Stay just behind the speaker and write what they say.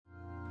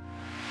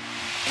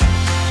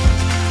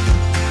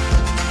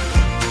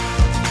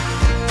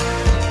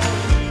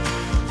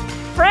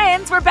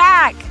we're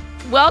back.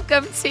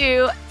 Welcome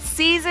to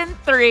Season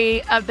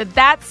 3 of the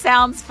That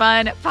Sounds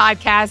Fun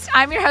podcast.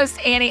 I'm your host,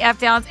 Annie F.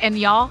 Downs, and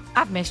y'all,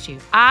 I've missed you.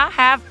 I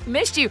have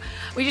missed you.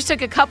 We just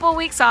took a couple of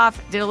weeks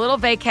off, did a little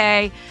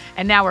vacay,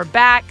 and now we're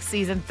back,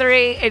 Season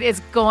 3. It is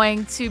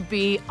going to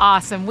be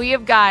awesome. We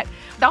have got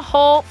the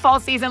whole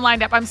fall season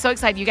lined up. I'm so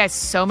excited. You guys,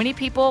 so many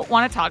people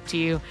want to talk to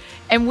you,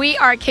 and we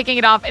are kicking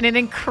it off in an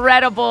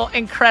incredible,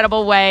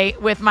 incredible way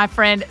with my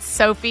friend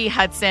Sophie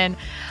Hudson,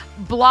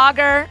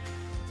 blogger,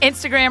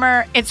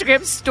 Instagram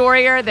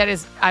storyer that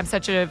is I'm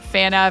such a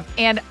fan of,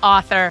 and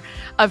author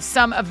of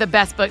some of the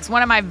best books.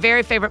 One of my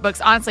very favorite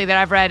books, honestly, that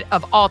I've read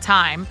of all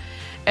time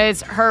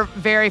is her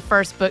very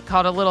first book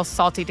called A Little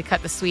Salty to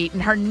Cut the Sweet.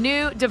 And her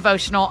new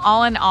devotional,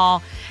 All in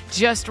All,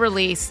 just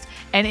released,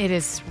 and it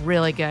is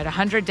really good.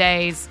 100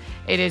 Days.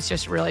 It is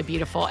just really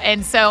beautiful.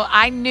 And so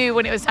I knew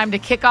when it was time to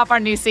kick off our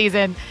new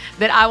season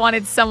that I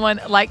wanted someone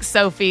like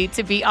Sophie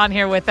to be on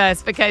here with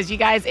us because, you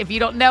guys, if you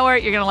don't know her,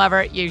 you're going to love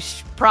her. You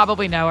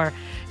probably know her.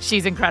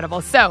 She's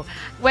incredible. So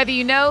whether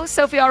you know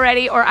Sophie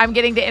already or I'm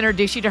getting to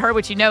introduce you to her,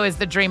 which you know is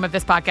the dream of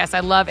this podcast. I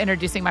love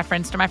introducing my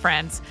friends to my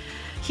friends.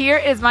 Here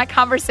is my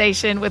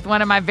conversation with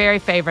one of my very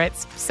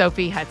favorites,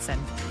 Sophie Hudson.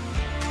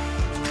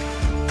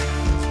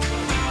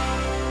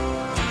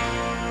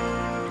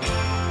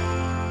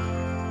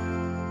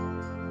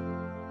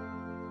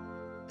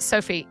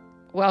 Sophie,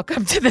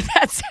 welcome to the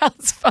That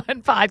Sounds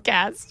Fun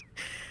podcast.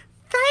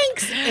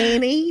 Thanks,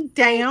 Annie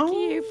Downs.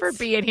 Thank you for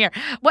being here.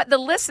 What the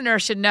listener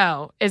should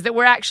know is that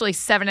we're actually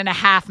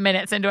 7.5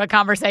 minutes into a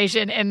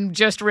conversation and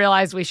just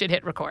realized we should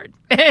hit record.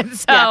 And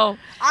so yeah.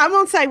 I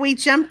won't say we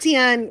jumped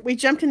in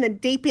the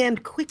deep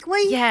end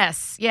quickly.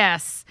 Yes.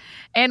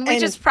 And we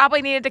just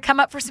probably needed to come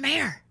up for some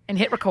air and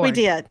hit record. We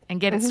did. And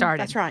get it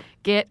started. That's right.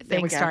 Get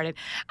things started.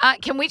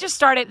 Can we just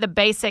start at the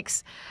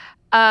basics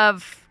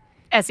of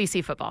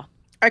SEC football?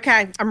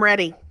 Okay, I'm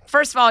ready.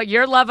 First of all,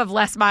 your love of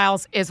Les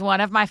Miles is one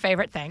of my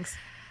favorite things.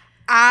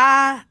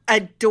 I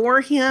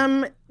adore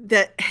him.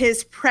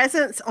 His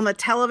presence on the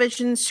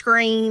television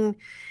screen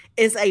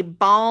is a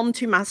balm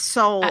to my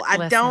soul.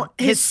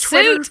 His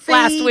Twitter suit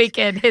last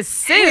weekend. His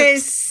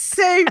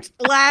suit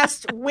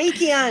last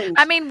weekend.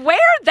 I mean, wear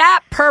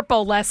that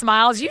purple, Les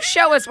Miles. You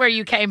show us where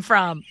you came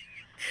from.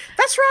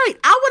 That's right.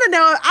 I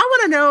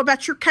want to know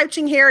about your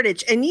coaching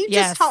heritage, and you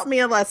just taught me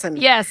a lesson.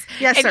 Yes,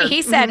 and sir.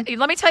 He said,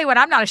 "Let me tell you what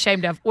I'm not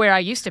ashamed of. Where I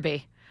used to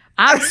be,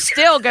 I'm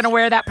still going to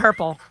wear that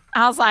purple."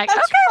 I was like, "Okay,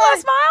 right.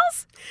 Les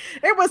Miles."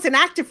 It was an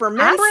act of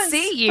remembrance. I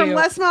see you From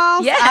Les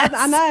Miles. Yes,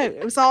 I know.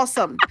 It was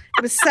awesome.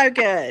 It was so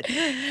good.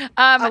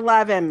 I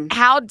love him.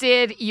 How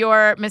did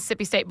your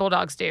Mississippi State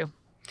Bulldogs do?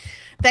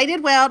 They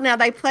did well. Now,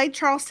 they played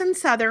Charleston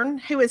Southern,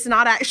 who is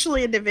not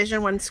actually a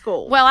Division I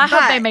school. Well, I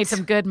hope they made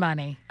some good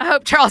money. I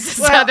hope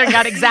Charleston Southern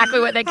got exactly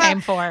what they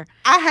came for.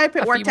 I hope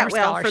it worked out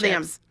well for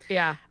them.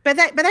 Yeah. But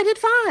they did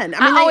fine.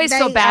 I always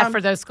feel bad for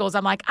those schools.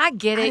 I'm like, I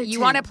get it. You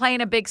too. want to play in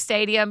a big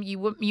stadium.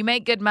 You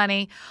make good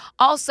money.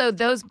 Also,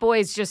 those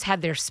boys just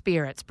had their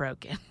spirits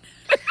broken.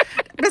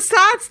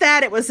 Besides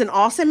that, it was an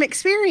awesome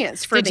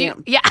experience for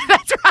them. Yeah,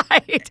 that's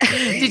right.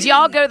 Did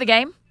y'all go to the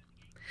game?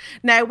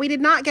 No, we did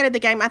not go to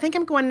the game. I think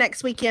I'm going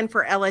next weekend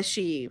for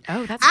LSU.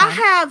 Oh, that's fine. I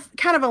have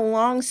kind of a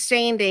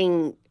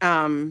long-standing,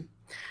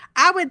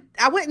 I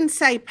wouldn't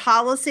say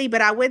policy,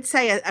 but I would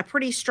say a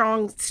pretty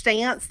strong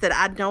stance that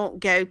I don't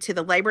go to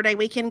the Labor Day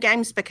weekend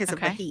games because of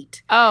the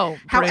heat. Oh,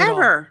 brutal.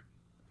 However,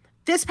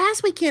 this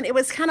past weekend, it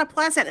was kind of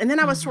pleasant. And then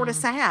I was sort of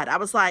sad. I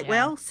was like,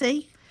 well,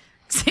 see,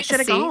 should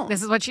have gone.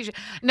 This is what you should.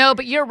 No,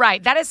 but you're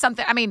right. That is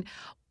something, I mean,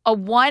 a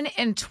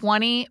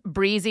 1-in-20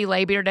 breezy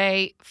Labor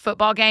Day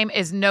football game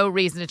is no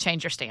reason to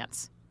change your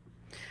stance.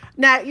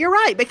 No, you're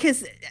right,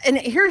 because and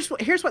here's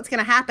what's going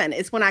to happen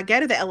is when I go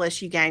to the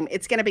LSU game,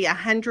 it's going to be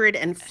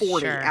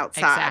 140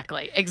 outside.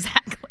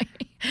 Exactly.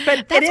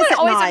 But that's what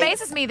always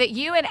amazes me, that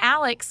you and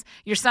Alex,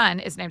 your son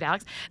is named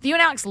Alex, that you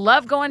and Alex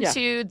love going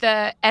to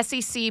the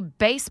SEC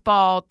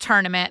baseball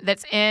tournament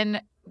that's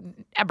in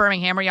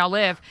Birmingham where y'all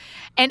live,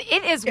 and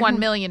it is 1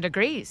 million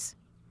degrees.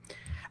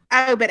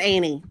 Oh, but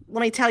Annie,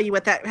 let me tell you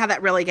how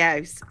that really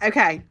goes.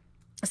 Okay.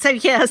 So,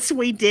 yes,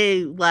 we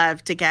do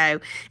love to go.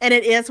 And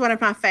it is one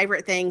of my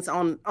favorite things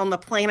on the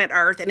planet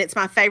Earth. And it's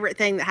my favorite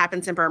thing that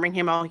happens in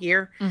Birmingham all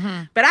year.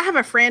 Mm-hmm. But I have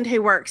a friend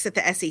who works at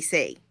the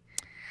SEC.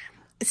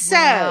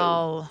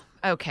 So,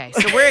 okay.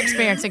 So we're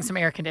experiencing some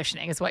air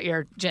conditioning is what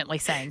you're gently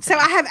saying. So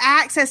I have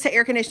access to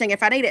air conditioning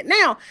if I need it.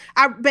 Now,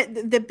 but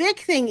the big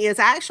thing is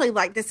I actually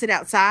like to sit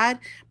outside,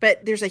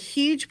 but there's a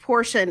huge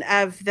portion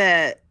of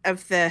the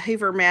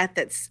Hoover Met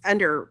that's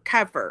under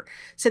cover.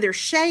 So there's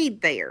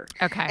shade there.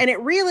 Okay. And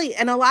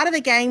and a lot of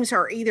the games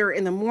are either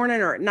in the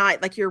morning or at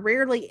night. Like you're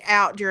rarely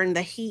out during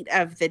the heat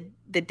of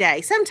the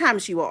day.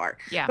 Sometimes you are.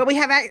 Yeah. But we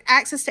have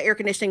access to air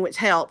conditioning, which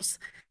helps.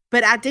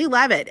 But I do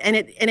love it. And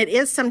it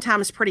is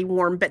sometimes pretty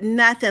warm, but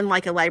nothing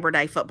like a Labor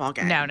Day football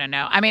game. No.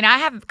 I mean, I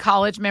have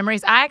college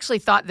memories. I actually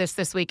thought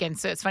this weekend,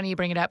 so it's funny you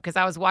bring it up, because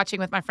I was watching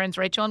with my friends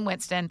Rachel and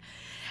Winston,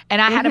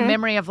 and I had a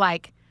memory of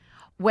like,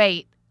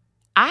 wait,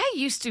 I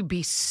used to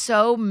be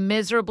so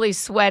miserably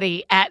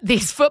sweaty at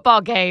these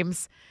football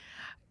games.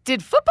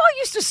 did football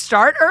used to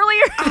start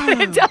earlier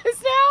than it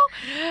does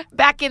now?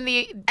 Back in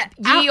the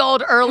ye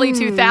old early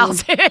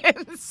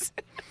 2000s.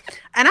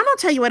 And I'm going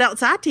to tell you what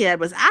else I did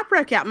was I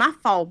broke out my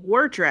fall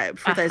wardrobe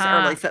for those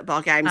early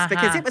football games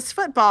because it was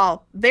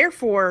football,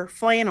 therefore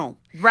flannel.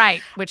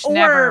 Right, which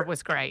never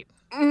was great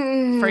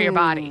for your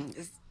body.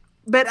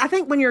 But I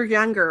think when you're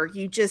younger,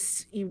 you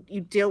just you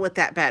deal with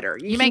that better.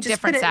 You make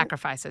different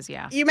sacrifices,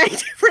 You make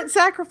different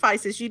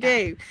sacrifices, you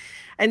do.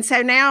 And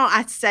so now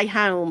I stay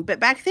home. But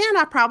back then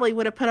I probably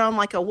would have put on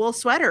like a wool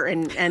sweater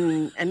and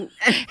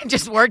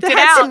just worked it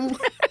out.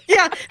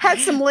 Had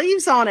some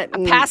leaves on it.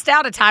 I passed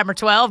out a time or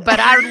 12, but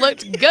I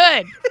looked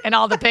good in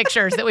all the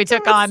pictures that we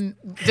took on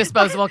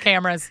disposable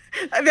cameras.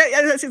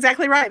 That's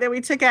exactly right. That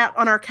we took out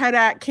on our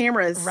Kodak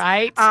cameras.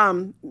 Right.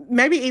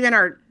 Maybe even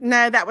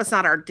that was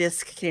not our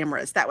disc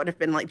cameras. That would have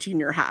been like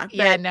junior high.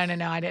 But, no.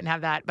 I didn't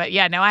have that. But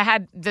yeah, no, I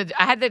had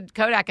the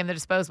Kodak and the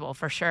disposable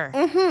for sure.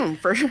 Mm-hmm,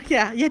 for sure.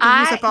 Yeah. You had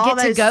to use up all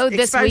those to go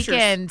exposures. This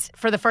weekend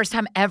for the first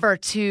time ever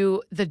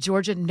to the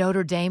Georgia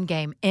Notre Dame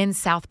game in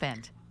South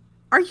Bend.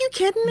 Are you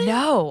kidding me?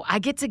 No, I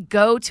get to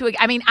go to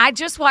I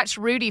just watched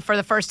Rudy for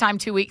the first time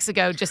 2 weeks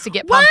ago just to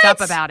get pumped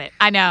up about it.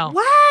 I know.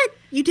 What?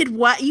 You did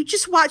what? You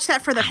just watched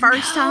that for the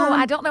first time?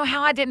 I don't know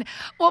how I didn't.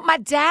 Well, my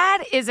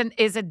dad is a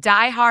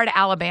diehard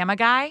Alabama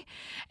guy,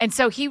 and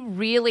so he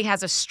really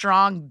has a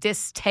strong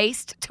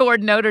distaste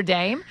toward Notre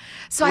Dame.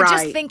 So I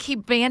just think he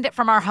banned it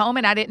from our home,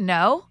 and I didn't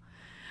know.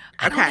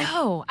 I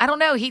don't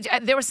know.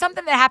 There was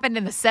something that happened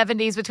in the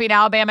 70s between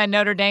Alabama and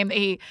Notre Dame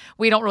that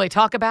we don't really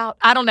talk about.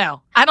 I don't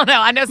know. I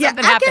know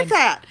something happened. I get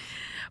that.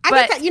 I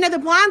get that. You know, The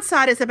Blind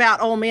Side is about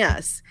Ole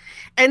Miss.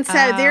 And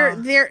so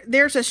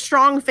there's a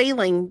strong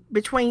feeling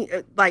between,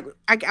 like,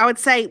 I would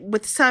say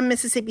with some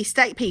Mississippi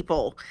State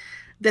people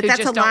that's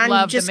just a line don't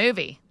love the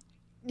movie.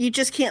 You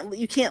just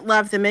can't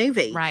love the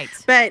movie. Right.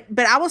 But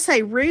I will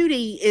say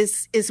Rudy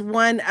is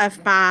one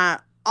of my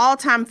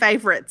all-time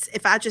favorites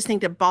if I just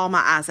need to bawl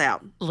my eyes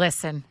out.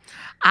 Listen,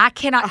 I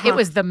cannot. It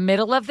was the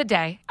middle of the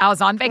day. I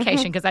was on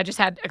vacation because I just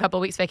had a couple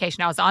of weeks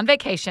vacation. I was on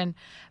vacation,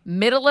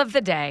 middle of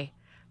the day,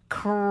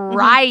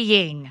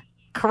 crying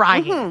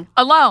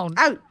alone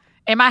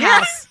in my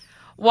house,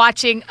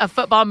 watching a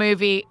football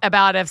movie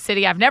about a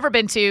city I've never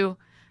been to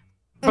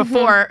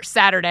before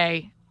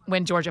Saturday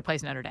when Georgia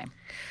plays Notre Dame.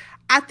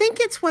 I think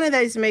it's one of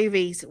those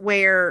movies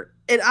where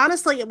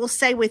it will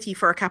stay with you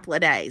for a couple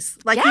of days.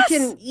 Like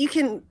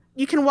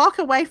you can walk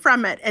away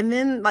from it and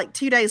then like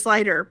 2 days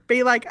later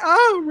be like,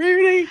 oh,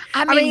 Rudy.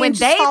 I mean when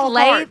they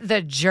lay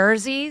the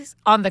jerseys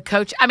on the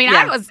coach, I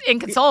was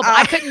inconsolable.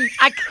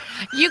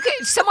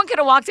 Someone could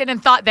have walked in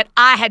and thought that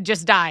I had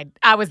just died.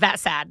 I was that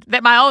sad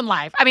that my own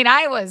life.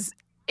 I was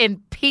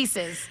in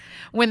pieces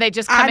when they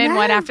just come in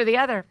one after the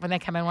other.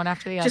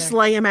 Just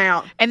lay them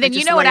out. And then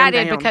you know what I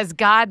did? Because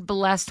God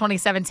bless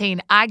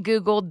 2017, I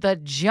Googled the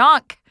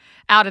junk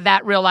out of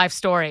that real life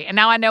story. And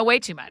now I know way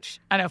too much.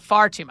 I know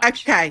far too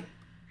much. Okay.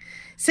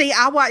 See,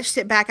 I watched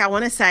it back, I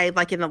want to say,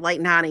 like in the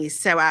late 90s.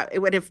 So it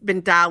would have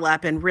been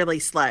dial-up and really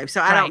slow.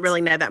 So I don't really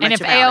know that much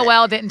about it. And if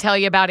AOL didn't tell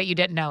you about it, you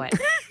didn't know it.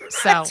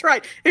 So that's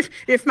right. If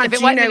my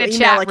Gmail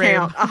email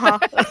account.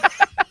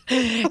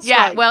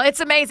 Right. Well, it's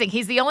amazing.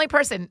 He's the only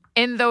person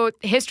in the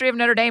history of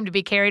Notre Dame to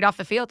be carried off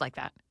the field like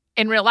that.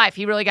 In real life,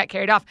 he really got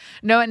carried off.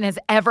 That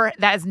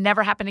has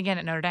never happened again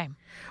at Notre Dame.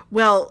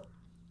 Well,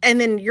 and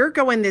then you're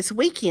going this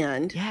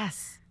weekend.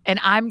 Yes. And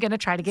I'm going to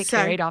try to get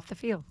carried off the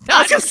field.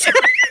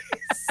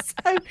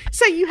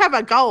 So you have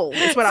a goal,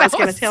 is what I was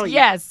going to tell you.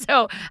 Yes.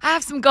 So I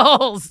have some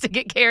goals to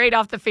get carried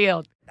off the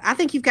field. I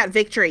think you've got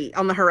victory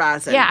on the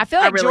horizon. Yeah, I feel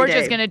like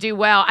Georgia's going to do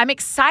well. I'm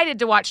excited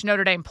to watch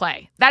Notre Dame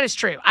play. That is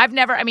true. I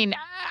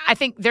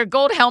think their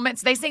gold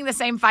helmets, they sing the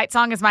same fight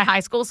song as my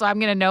high school, so I'm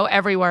going to know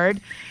every word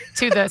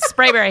to the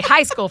Sprayberry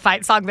High School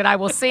fight song that I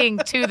will sing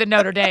to the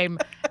Notre Dame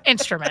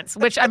instruments,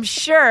 which I'm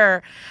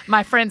sure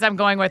my friends I'm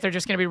going with are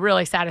just going to be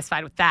really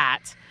satisfied with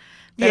that.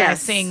 I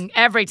sing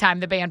every time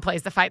the band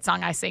plays the fight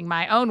song. I sing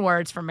my own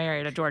words from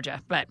Mary to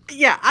Georgia. But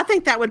yeah, I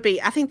think that would be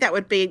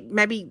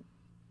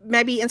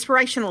maybe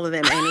inspirational to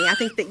them, Annie. I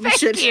think that you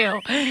should. Thank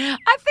you.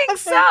 I think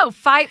so.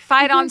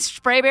 Fight on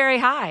Sprayberry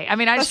High. I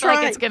just feel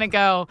like it's going to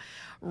go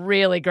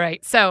really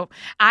great. So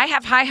I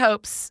have high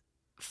hopes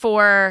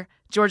for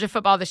Georgia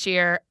football this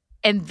year.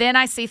 And then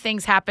I see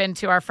things happen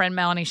to our friend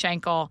Melanie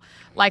Schenkel,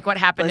 like what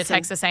happened to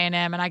Texas A&M.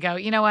 And I go,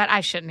 you know what?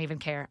 I shouldn't even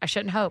care. I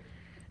shouldn't hope.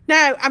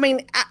 No,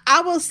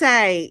 I will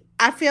say,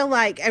 I feel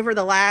like over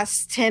the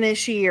last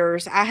 10-ish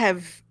years, I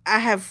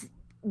have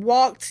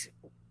walked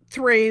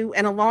through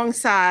and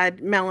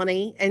alongside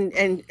Melanie,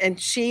 and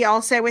she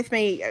also with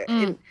me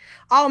in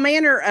all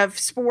manner of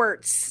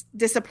sports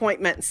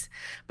disappointments.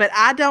 But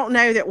I don't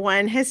know that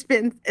one has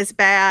been as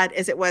bad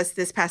as it was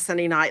this past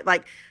Sunday night.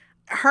 Like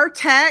her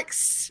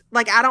texts,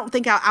 like I don't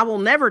think I will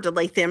never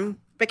delete them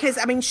because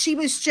she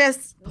was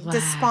just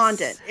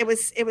despondent. It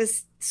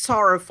was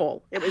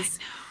sorrowful. It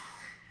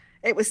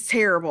was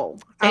terrible.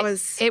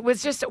 It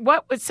was just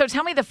so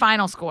tell me the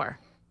final score.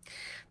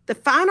 The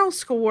final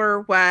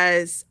score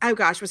was,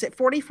 was it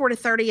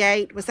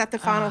 44-38? Was that the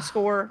final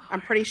score?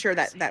 I'm pretty sure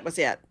that was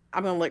it.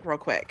 I'm going to look real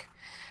quick.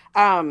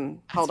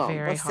 Hold on.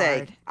 very Let's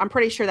hard. see. I'm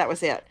pretty sure that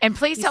was it. And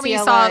please tell me you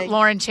saw UCLA.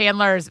 Lauren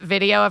Chandler's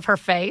video of her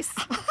face.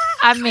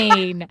 I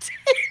mean,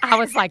 I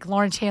was like,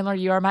 Lauren Chandler,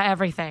 you are my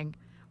everything.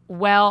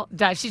 Well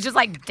done. She's just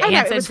like Oh, dancing no,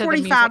 it was to the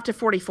 45 music. to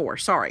 44.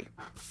 Sorry.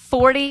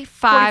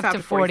 45 to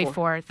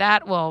 44.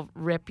 That will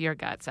rip your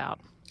guts out.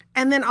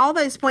 And then all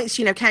those points,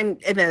 came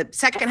in the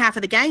second half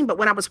of the game. But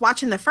when I was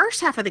watching the first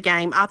half of the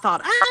game, I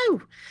thought,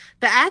 oh,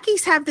 the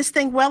Aggies have this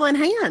thing well in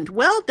hand.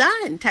 Well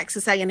done,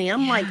 Texas A&M. Yeah.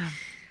 Like,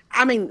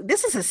 I mean,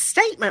 this is a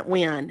statement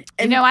win.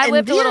 And, I and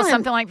lived a little then-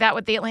 something like that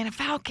with the Atlanta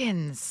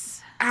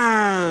Falcons,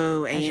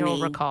 Oh, as you'll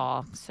Annie.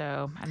 recall.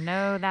 So I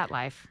know that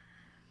life.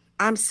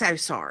 I'm so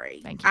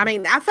sorry. Thank you. I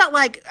mean, I felt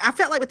like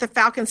with the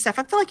Falcon stuff,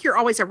 I feel like you're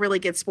always a really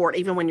good sport,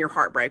 even when you're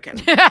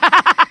heartbroken.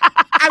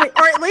 I mean,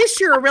 or at least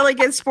you're a really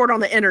good sport on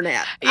the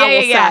internet.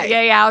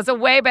 Yeah. I was a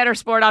way better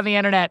sport on the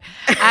internet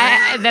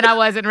than I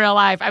was in real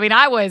life. I mean,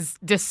 I was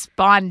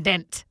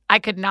despondent. I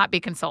could not be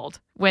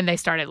consoled when they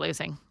started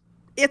losing.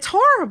 It's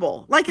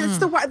horrible. Like it's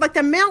the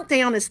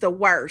meltdown is the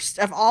worst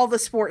of all the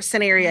sports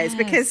scenarios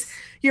because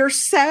you're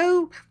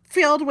so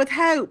filled with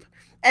hope.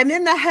 And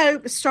then the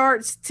hope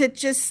starts to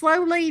just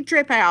slowly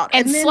drip out.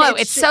 And then slow.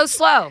 It's so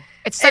slow.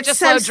 It's such a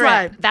slow drip.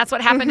 slow. That's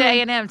what happened to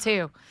A&M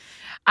too.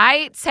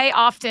 I say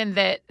often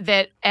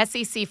that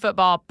SEC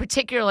football,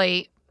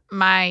 particularly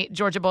my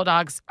Georgia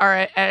Bulldogs,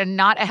 are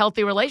not a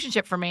healthy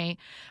relationship for me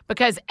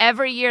because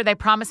every year they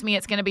promise me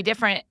it's going to be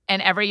different,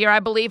 and every year I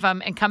believe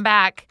them and come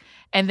back,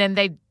 and then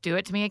they do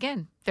it to me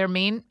again. They're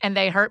mean, and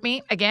they hurt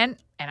me again,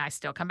 and I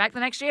still come back the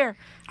next year.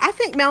 I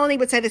think Melanie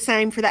would say the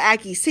same for the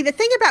Aggies. See, the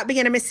thing about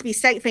being a Mississippi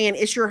State fan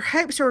is your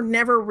hopes are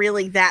never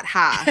really that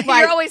high.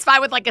 You're always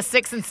fine with like a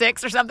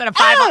 6-6 or something, a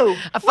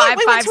 5-5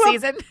 we went to a-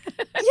 season.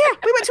 Yeah,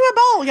 we went to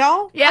a bowl,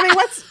 y'all. Yeah. I mean,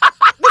 this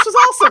was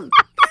awesome.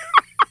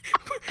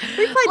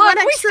 We played one Look,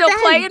 extra we still game.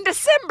 play in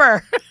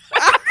December.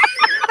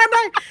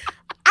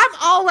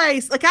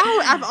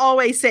 I've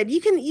always said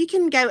you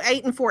can go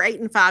 8-4,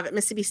 8-5 at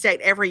Mississippi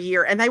State every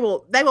year, and they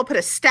will put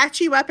a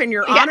statue up in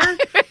your honor,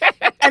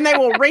 and they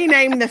will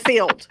rename the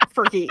field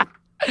for you.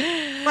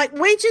 Like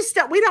we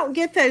don't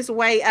get those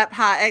way up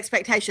high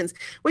expectations,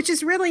 which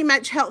is really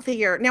much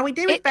healthier. Now we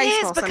do with It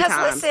baseball is because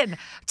sometimes. listen,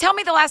 tell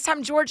me the last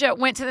time Georgia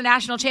went to the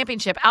national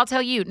championship. I'll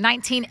tell you,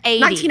 1980.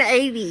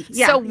 1980.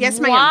 Yeah. So yes,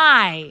 ma'am.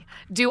 why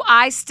do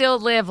I still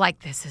live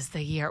like this is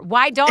the year?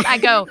 Why don't I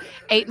go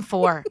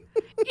 8-4?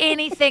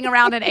 Anything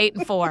around an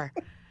 8-4,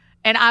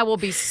 and I will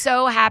be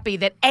so happy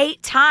that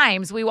 8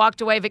 times we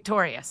walked away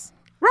victorious.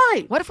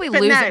 Right. What if we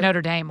But lose no. at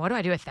Notre Dame? What do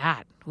I do with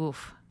that?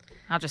 Oof.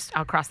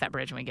 I'll cross that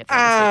bridge when we get there.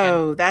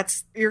 This weekend.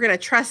 Oh, you're going to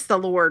trust the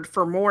Lord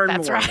for more and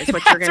That's more. right. Is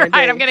what you're That's going to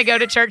right. do. I'm going to go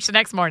to church the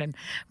next morning.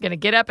 I'm going to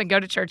get up and go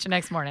to church the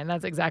next morning.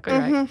 That's exactly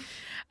right.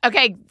 Mm-hmm.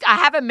 Okay, I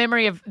have a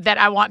memory that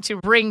I want to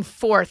bring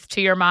forth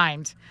to your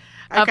mind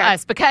of Okay.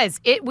 us because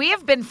we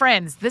have been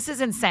friends. This is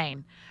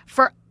insane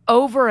for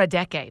over a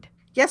decade.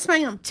 Yes,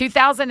 ma'am.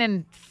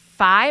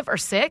 2005 or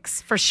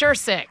 6, for sure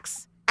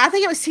 6. I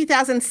think it was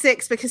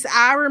 2006 because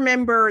I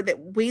remember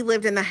that we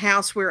lived in the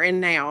house we're in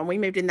now, and we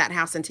moved in that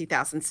house in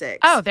 2006.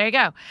 Oh, there you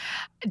go.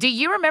 Do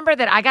you remember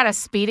that I got a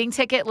speeding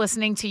ticket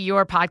listening to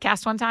your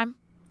podcast one time?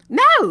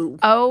 No.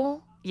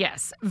 Oh,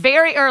 yes.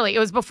 Very early. It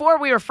was before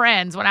we were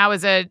friends when I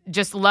was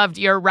just loved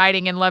your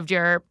writing and loved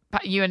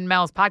you and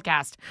Mel's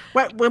podcast.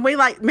 When we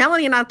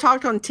Melanie and I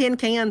talked on tin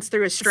cans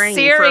through a string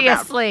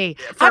Seriously.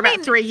 for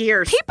about 3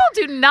 years. People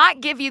do not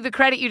give you the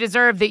credit you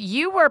deserve that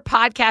you were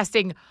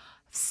podcasting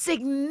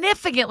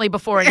significantly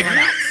before anyone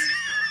else.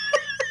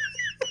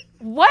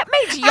 What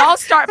made y'all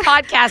start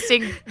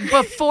podcasting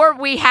before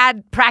we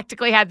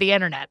practically had the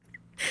internet?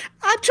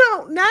 I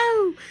don't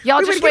know. Y'all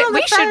We just would get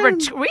wait. on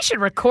the phone. We should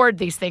record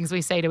these things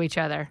we say to each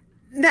other.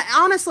 No,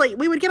 honestly,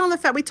 we would get on the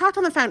phone. We talked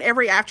on the phone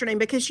every afternoon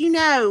because,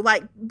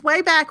 like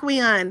way back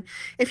when,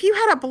 if you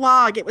had a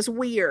blog, it was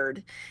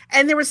weird.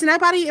 And there was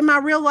nobody in my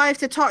real life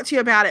to talk to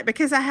you about it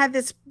because I had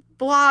this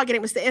blog and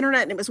it was the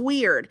internet and it was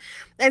weird.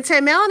 And so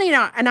Melanie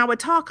and I would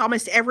talk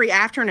almost every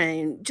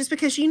afternoon just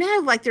because,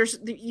 there's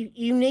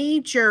you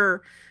need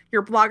your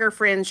blogger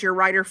friends, your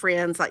writer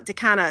friends, like to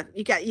kind of,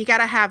 you got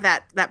to have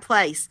that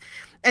place.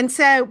 And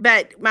so,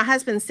 but my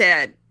husband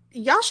said,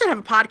 y'all should have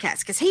a podcast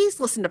because he's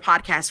listened to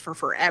podcasts for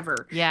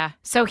forever. Yeah.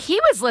 So he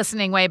was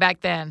listening way back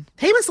then.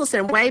 He was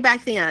listening way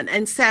back then.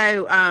 And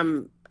so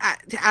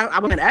I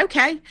went,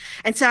 okay.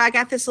 And so I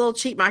got this little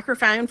cheap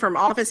microphone from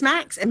Office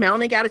Max, and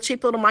Melanie got a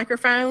cheap little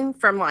microphone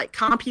from like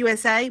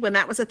CompUSA when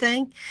that was a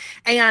thing.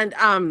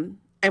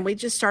 And we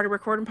just started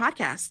recording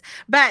podcasts,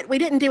 but we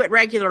didn't do it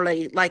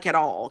regularly, like at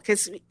all.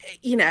 Cause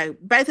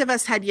both of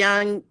us had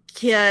young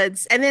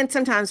kids, and then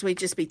sometimes we'd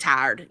just be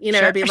tired,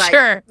 it'd be like,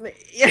 sure.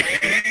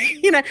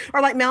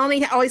 Or like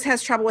Melanie always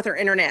has trouble with her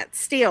internet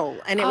still.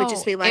 And it would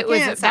just be like,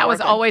 that was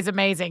always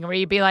amazing where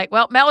you'd be like,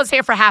 well, Mel is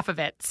here for half of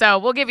it. So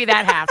we'll give you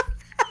that half.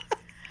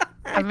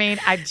 I mean,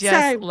 I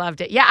just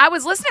loved it. Yeah, I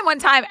was listening one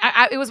time.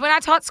 It was when I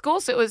taught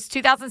school, so it was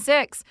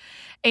 2006.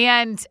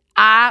 And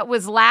I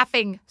was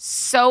laughing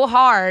so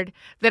hard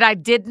that I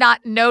did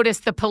not notice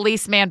the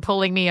policeman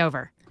pulling me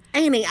over.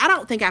 Annie, I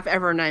don't think I've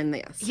ever known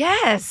this.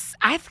 Yes,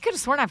 I could have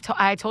sworn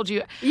I told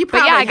you. You But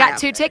yeah, probably I got have.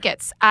 2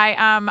 tickets.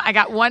 I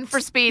got one for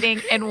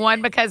speeding and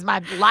one because my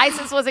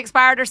license was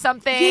expired or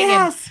something.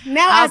 Yes. And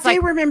Now I was do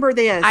like, remember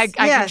this. I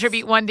Yes.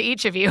 contribute one to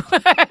each of you.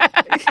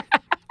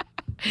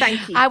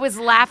 Thank you. I was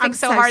laughing I'm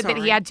so so hard that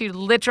sorry. he had to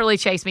literally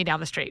chase me down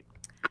the street.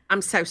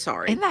 I'm so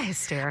sorry. Isn't that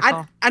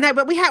hysterical? I know,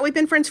 but we've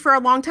been friends for a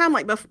long time.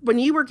 Like when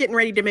you were getting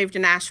ready to move to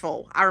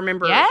Nashville, I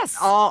remember Yes.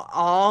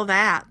 all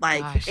that.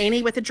 Like Gosh.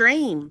 Annie with a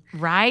dream.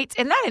 Right?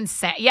 Isn't that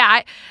insane?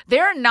 Yeah,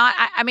 they're not.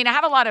 I mean, I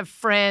have a lot of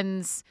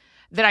friends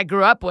that I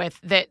grew up with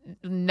that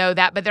know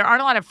that, but there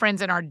aren't a lot of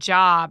friends in our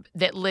job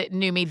that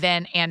knew me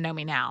then and know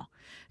me now.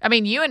 I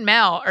mean, you and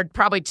Mel are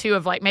probably 2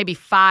 of like maybe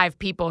 5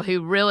 people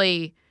who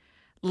really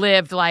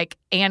lived like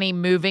Annie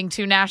moving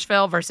to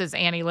Nashville versus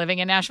Annie living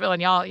in Nashville, and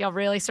y'all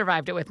really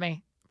survived it with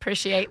me.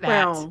 Appreciate that.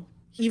 Well,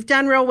 you've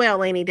done real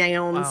well, Annie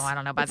Downs. Oh, I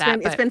don't know about It's that,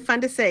 It's but- been fun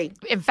to see.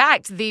 In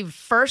fact, the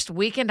first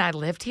weekend I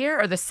lived here,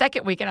 or the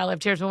second weekend I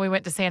lived here, is when we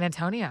went to San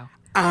Antonio.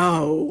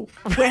 Oh,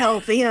 well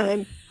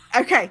then.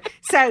 Okay,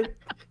 so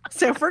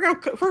if we're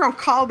gonna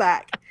call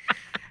back.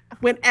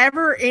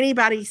 Whenever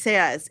anybody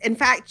says, in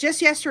fact,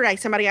 just yesterday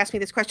somebody asked me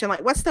this question,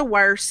 like, "What's the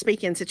worst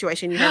speaking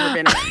situation you've ever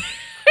been in?"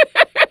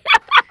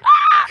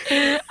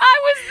 I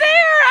was there.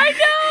 I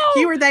know.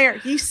 You were there.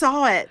 You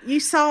saw it.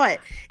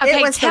 Okay,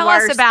 It was tell the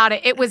us worst. about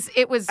it. It was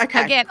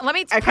Okay. again, let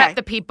me Okay. prep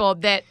the people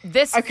that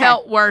this Okay.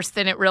 felt worse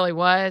than it really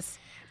was.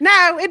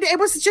 No, it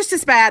was just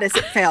as bad as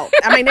it felt.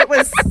 I mean, it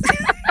was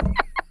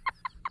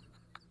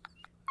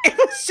it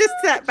was just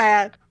that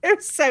bad. It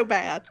was so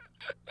bad.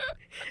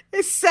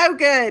 It's so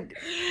good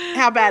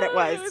how bad it It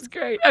was. was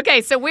great.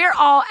 Okay, so we're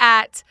all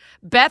at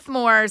Beth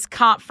Moore's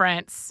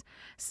conference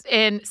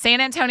in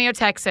San Antonio,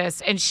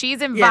 Texas, and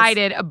she's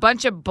invited a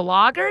bunch of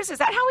bloggers. Is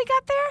that how we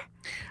got there?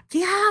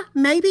 Yeah,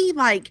 maybe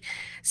like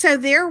so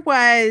there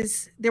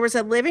was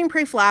a Living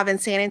Proof Live in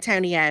San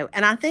Antonio,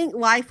 and I think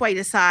Lifeway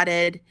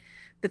decided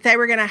that they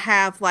were going to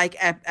have like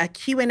a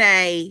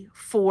Q&A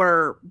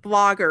for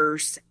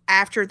bloggers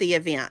after the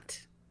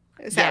event.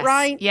 Is that Yes,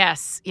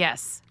 right?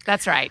 Yes,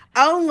 that's right.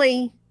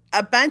 Only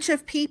a bunch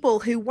of people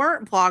who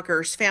weren't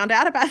bloggers found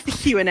out about the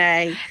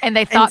Q&A, And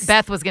they thought s-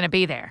 Beth was going to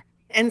be there.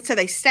 and so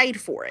they stayed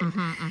for it.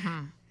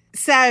 Mm-hmm.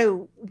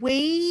 So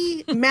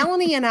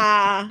Melanie and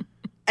I,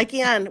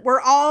 again,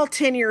 we're all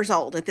 10 years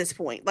old at this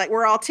point. Like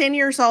we're all 10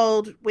 years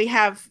old. We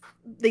have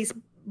these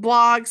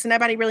blogs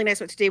nobody really knows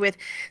what to do with.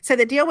 So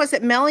the deal was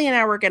that Melanie and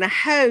I were going to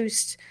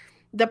host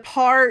the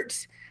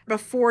part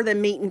before the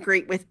meet and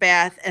greet with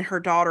Beth and her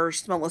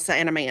daughters, Melissa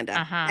and Amanda.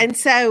 Uh-huh. And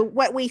so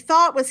what we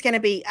thought was going to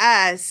be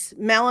us,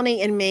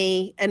 Melanie and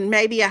me, and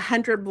maybe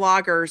 100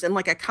 bloggers in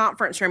like a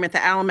conference room at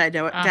the Alamo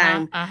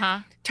Dome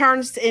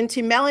turns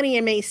into Melanie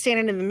and me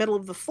standing in the middle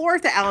of the floor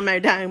at the Alamo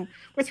Dome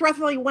with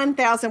roughly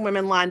 1,000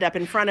 women lined up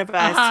in front of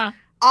us,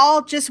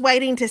 all just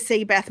waiting to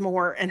see Beth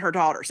Moore and her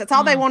daughters. That's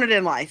all they wanted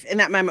in life in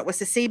that moment, was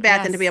to see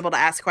Beth and to be Yes. able to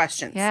ask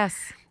questions. Yes.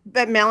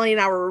 But Melanie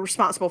and I were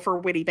responsible for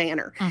witty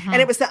banter. And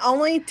it was the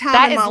only time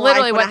That in is my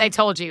literally life what when they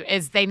told you,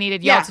 is they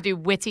needed y'all Yeah. to do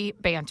witty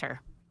banter.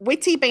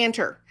 witty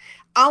banter.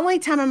 Only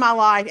time in my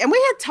life. And we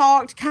had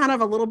talked kind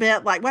of a little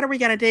bit like, what are we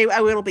going to do?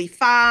 Oh, it'll be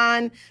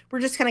fine.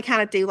 We're just going to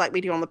kind of do like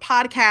we do on the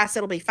podcast.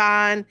 It'll be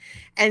fine.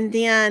 And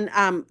then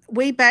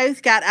we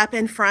both got up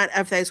in front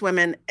of those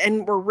women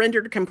and were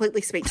rendered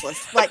completely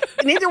speechless. Like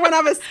neither one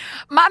of us.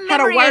 My Had a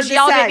memory word is to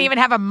y'all say. didn't even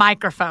have a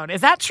microphone.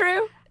 Is that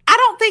true? I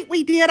don't think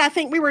we did. I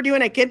think we were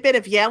doing a good bit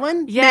of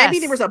yelling. Yes. Maybe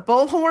there was a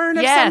bullhorn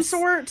of Yes. some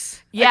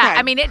sort. Yeah, Okay.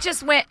 I mean, it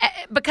just went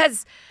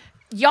because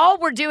y'all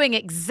were doing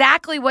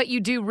exactly what you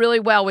do really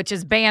well, which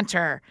is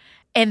banter,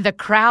 and the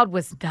crowd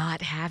was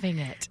not having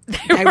it.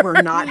 They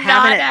were not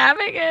having it.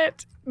 having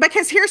it.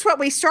 Because here's what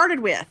we started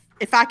with.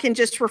 If I can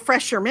just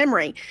refresh your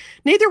memory,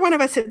 neither one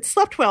of us had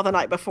slept well the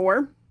night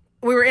before.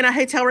 We were in a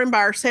hotel room by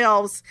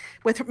ourselves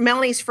with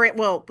Melanie's friend.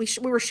 Well,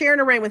 we were sharing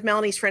a room with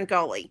Melanie's friend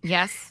Goalie.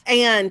 Yes.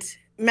 And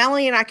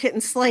Melanie and I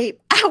couldn't sleep.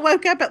 I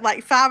woke up at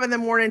like 5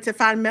 a.m. to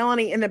find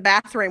Melanie in the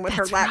bathroom with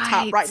That's her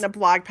laptop right. writing a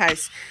blog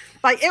post.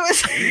 Like it was,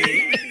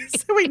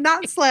 so we'd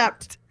not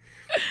slept.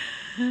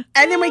 And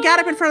then we got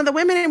up in front of the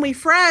women and we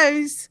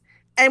froze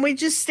and we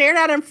just stared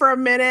at them for a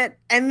minute.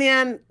 And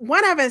then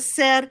one of us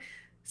said,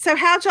 "So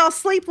how'd y'all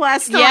sleep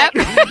last night?"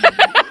 Yep.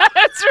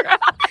 That's right.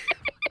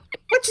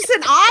 Which is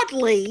an odd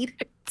lead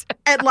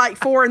at like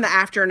 4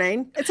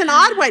 p.m. It's an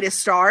odd way to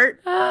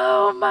start.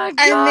 Oh my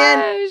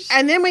gosh.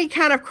 And then we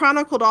kind of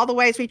chronicled all the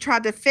ways we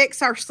tried to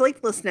fix our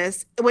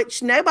sleeplessness,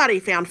 which nobody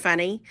found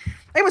funny.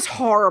 It was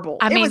horrible.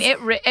 I mean,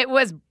 it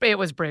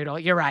was brutal.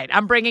 You're right.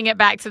 I'm bringing it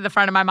back to the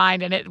front of my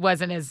mind, and it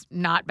wasn't as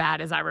not bad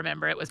as I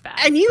remember. It was bad.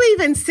 And you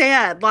even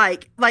said,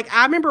 like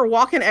I remember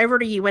walking over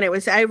to you when it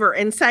was over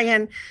and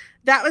saying,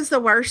 "That was the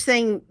worst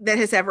thing that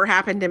has ever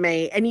happened to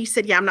me." And you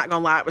said, "Yeah, I'm not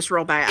gonna lie, it was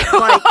real bad."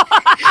 Like,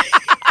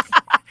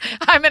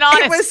 I'm an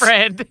honest was-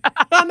 friend.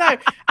 I know,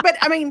 but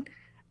I mean,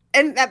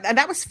 and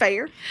that was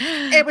fair.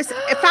 It was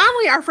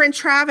finally our friend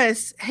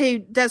Travis, who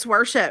does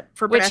worship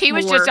for Which Beth he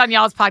was Moore. just on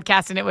y'all's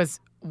podcast, and it was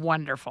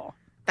wonderful.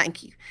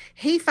 Thank you.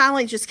 He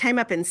finally just came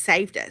up and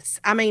saved us.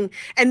 I mean,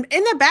 and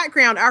in the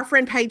background, our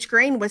friend Paige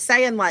Green was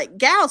saying, like,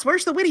 gals,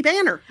 where's the witty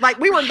banner? Like,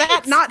 we were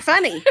that not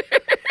funny.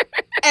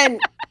 And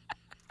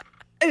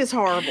it was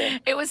horrible.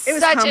 It was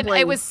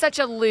such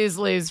a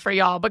lose-lose for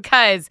y'all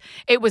because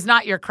it was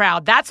not your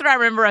crowd. That's what I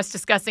remember us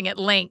discussing at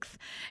length,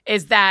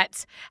 is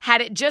that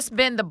had it just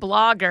been the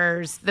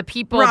bloggers, the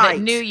people that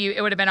knew you,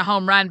 it would have been a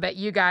home run, but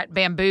you got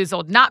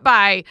bamboozled, not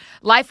by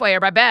Lifeway or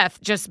by Beth,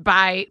 just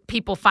by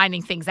people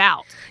finding things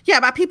out.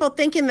 Yeah, by people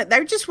thinking that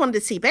they just wanted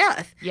to see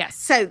Beth. Yes.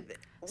 So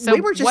we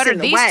were just what are in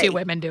the these way. two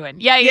women doing?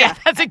 Yeah,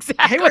 that's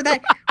exactly Who are they?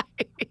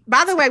 right.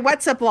 By the way,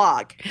 what's a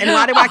blog? And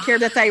why do I care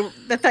that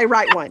they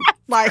write one?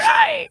 Like,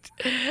 right.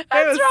 It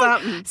was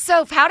something.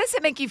 So how does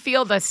it make you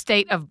feel, the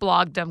state of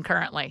blogdom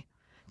currently?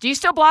 Do you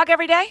still blog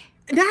every day?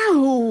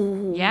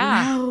 No.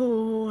 Yeah.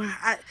 No.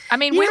 I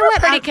mean, we were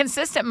pretty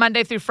consistent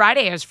Monday through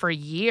Fridays for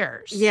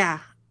years. Yeah.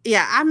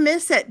 Yeah, I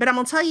miss it. But I'm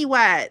going to tell you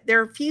what, there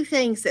are a few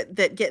things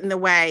that get in the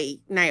way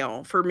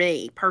now for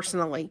me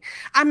personally.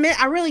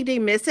 I really do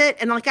miss it.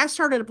 And like, I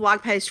started a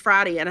blog post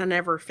Friday and I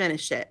never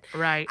finished it.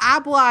 Right. I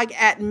blog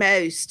at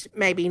most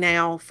maybe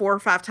now 4 or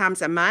 5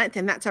 times a month.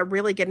 And that's a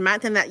really good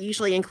month. And that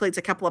usually includes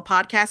a couple of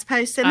podcast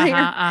posts in there.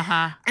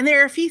 And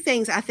there are a few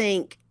things I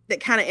think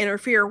that kind of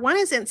interfere. One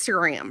is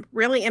Instagram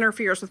really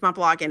interferes with my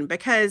blogging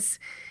because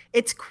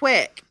it's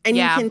quick and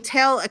you can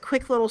tell a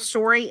quick little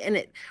story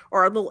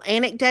or a little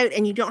anecdote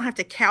and you don't have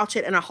to couch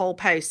it in a whole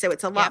post. So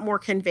it's a lot more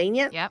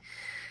convenient. Yep.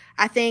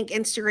 I think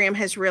Instagram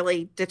has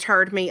really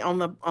deterred me on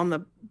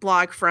the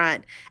blog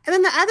front. And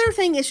then the other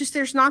thing is just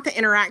there's not the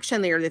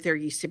interaction there that there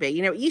used to be.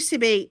 You know, it used to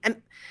be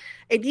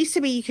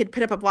you could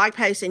put up a blog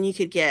post and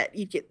you'd get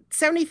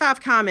 75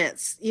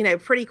 comments, you know,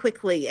 pretty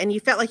quickly. And you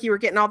felt like you were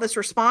getting all this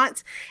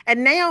response.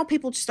 And now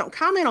people just don't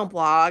comment on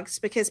blogs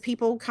because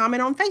people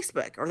comment on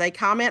Facebook or they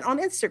comment on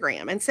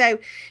Instagram. And so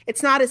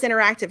it's not as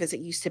interactive as it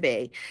used to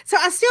be. So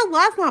I still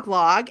love my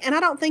blog and I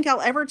don't think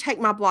I'll ever take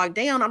my blog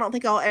down. I don't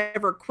think I'll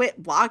ever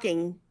quit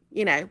blogging,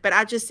 you know, but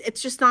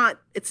it's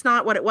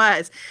not what it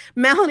was.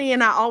 Melanie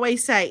and I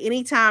always say,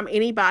 anytime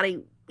anybody,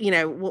 you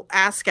know, will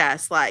ask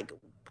us like,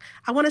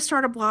 I want to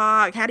start a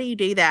blog. How do you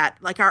do that?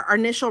 Like our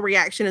initial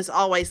reaction is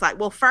always like,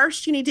 well,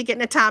 first you need to get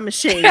in a time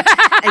machine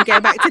and go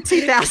back to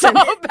 2000.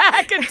 Go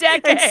back a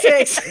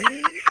decade.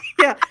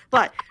 Yeah,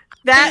 but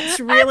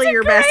that's really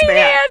your best bet.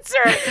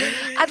 Answer.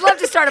 I'd love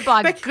to start a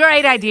blog.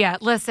 Great idea.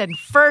 Listen,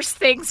 first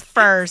things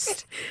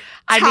first.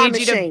 I need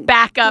you to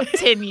back up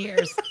 10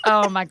 years.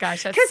 Oh my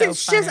gosh, that's so funny. Because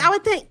it's just, I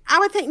would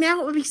think now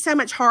it would be so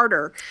much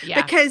harder.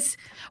 Yeah. Because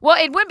well,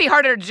 it would be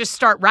harder to just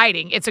start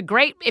writing. It's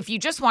if you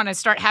just want to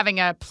start having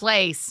a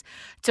place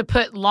to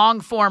put long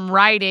form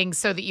writing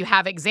so that you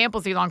have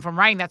examples of your long form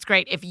writing, that's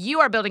great. If you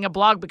are building a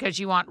blog because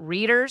you want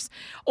readers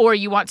or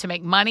you want to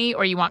make money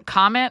or you want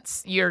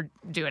comments, you're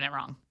doing it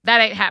wrong. That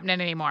ain't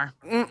happening anymore.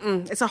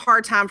 It's a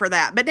hard time for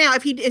that. But now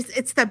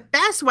it's the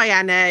best way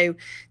I know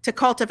to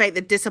cultivate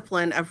the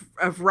discipline of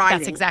writing.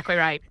 That's exactly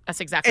right.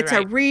 It's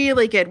a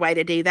really good way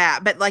to do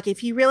that. But like,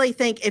 if you really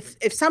think,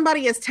 if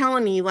somebody is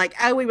telling you like,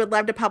 oh, we would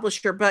love to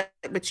publish your book,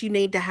 but you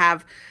need to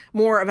have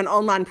more of an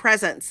online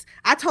presence.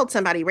 I told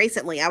somebody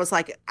recently, I was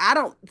like, I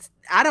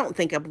don't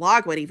think a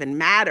blog would even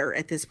matter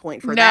at this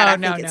point for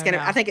that.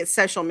 I think it's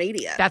social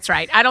media. That's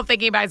right. I don't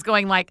think anybody's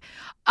going like,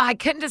 I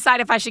couldn't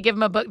decide if I should give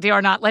them a book deal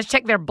or not. Let's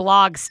check their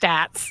blog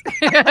stats.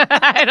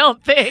 I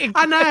don't think.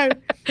 I know.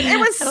 It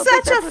was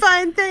such a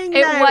fun thing.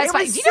 It was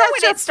fun. You know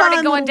when it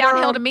started going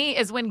downhill to me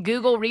is when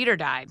Google Reader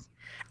died.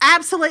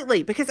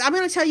 Absolutely. Because I'm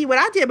going to tell you what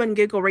I did when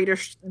Google Reader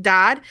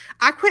died.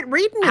 I quit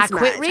reading as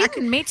much. I quit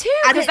reading. Me too.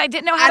 Because I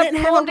didn't know how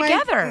to pull them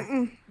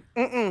together.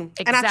 And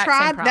I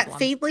tried that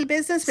Feedly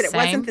business, but it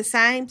wasn't the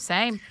same.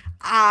 Same.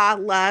 I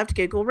loved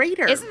Google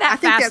Reader. Isn't that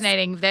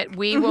fascinating that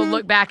we will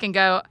look back and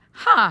go,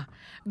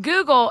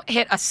 Google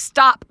hit a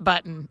stop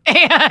button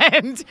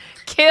and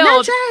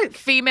killed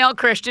female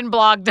Christian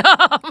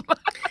blogdom.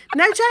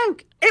 No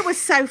joke. It was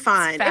so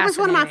fun. It was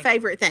one of my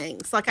favorite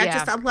things. Like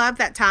I love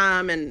that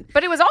time.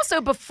 But it was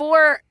also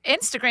before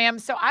Instagram.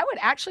 So I would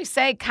actually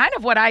say kind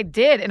of what I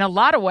did in a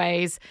lot of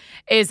ways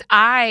is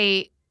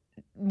I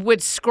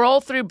would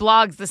scroll through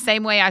blogs the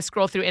same way I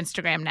scroll through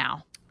Instagram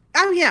now.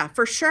 Oh yeah,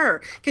 for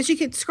sure. Because you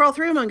could scroll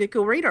through them on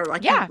Google Reader,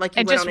 like you and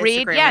would just on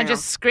read, Instagram now.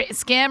 just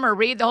skim or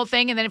read the whole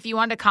thing, and then if you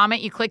wanted to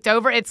comment, you clicked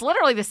over. It's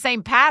literally the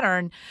same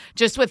pattern,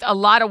 just with a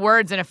lot of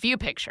words and a few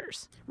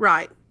pictures.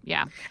 Right.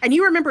 Yeah. And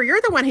you remember,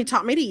 you're the one who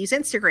taught me to use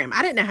Instagram.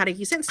 I didn't know how to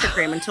use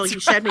Instagram until you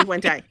showed me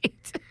one day.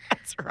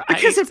 That's right.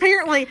 Because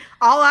apparently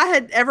all I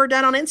had ever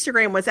done on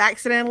Instagram was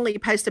accidentally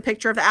post a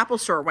picture of the Apple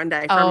Store one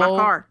day from my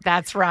car.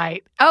 That's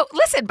right. Oh,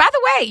 listen, by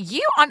the way,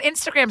 you on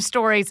Instagram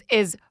stories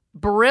is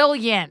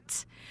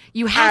brilliant.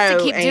 You have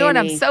to keep doing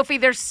them, Sophie.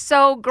 They're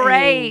so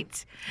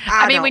great.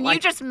 I mean, when you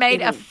just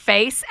made a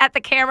face at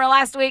the camera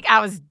last week, I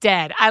was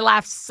dead. I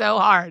laughed so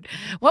hard.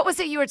 What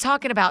was it you were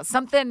talking about?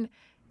 Something.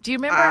 Do you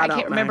remember? I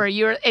can't remember.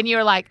 You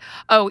were like,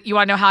 oh, you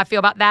want to know how I feel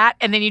about that?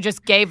 And then you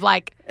just gave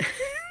like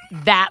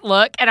that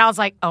look. And I was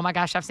like, oh my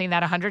gosh, I've seen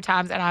that 100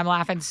 times and I'm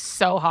laughing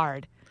so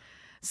hard.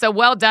 So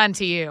well done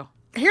to you.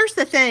 here's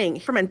the thing,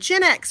 from a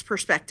Gen X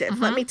perspective,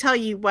 let me tell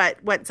you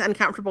what's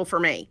uncomfortable for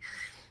me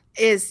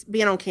is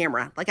being on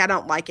camera. Like, I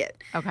don't like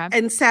it. Okay.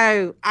 And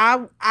so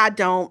I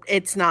don't,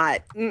 it's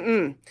not,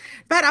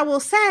 But I will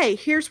say,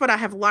 here's what I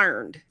have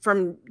learned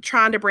from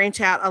trying to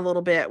branch out a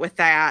little bit with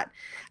that,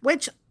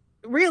 which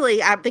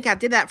really, I think I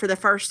did that for the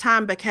first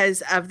time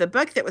because of the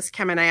book that was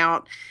coming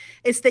out,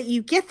 is that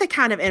you get the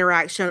kind of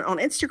interaction on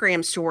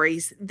Instagram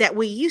stories that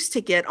we used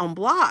to get on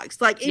blogs,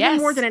 like even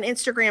more than an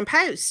Instagram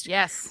post.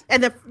 Yes.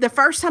 And the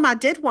first time I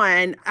did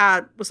one,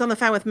 I was on the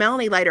phone with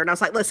Melanie later, and I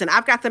was like, listen,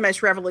 I've got the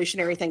most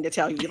revolutionary thing to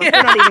tell you. Like,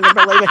 you're not even going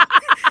to believe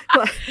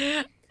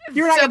it.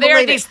 You're not so there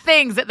are these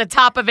things at the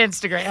top of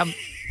Instagram.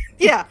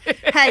 Yeah.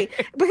 Hey,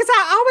 because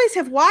I always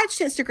have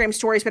watched Instagram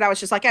stories, but I was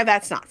just like, oh,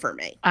 that's not for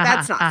me.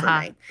 That's not for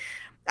me.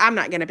 I'm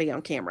not going to be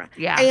on camera.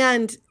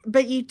 Yeah.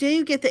 But you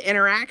do get the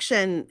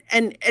interaction.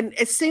 And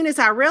as soon as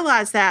I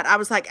realized that, I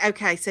was like,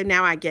 okay, so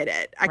now I get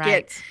it. I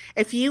get,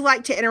 if you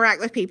like to interact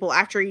with people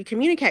after you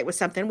communicate with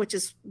something, which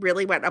is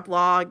really what a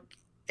blog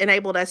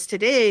enabled us to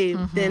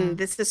do, then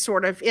this is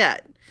sort of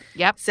it.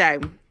 Yep. So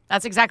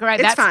that's exactly right.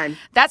 That's fine.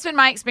 That's been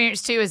my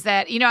experience too, is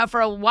that,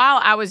 for a while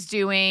I was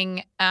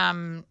doing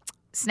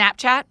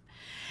Snapchat,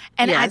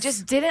 and I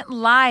just didn't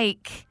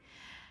like...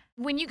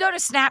 When you go to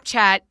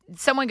Snapchat,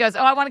 someone goes, oh,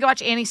 I want to go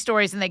watch Annie's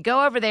stories. And they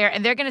go over there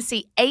and they're going to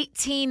see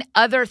 18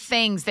 other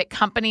things that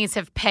companies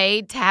have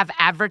paid to have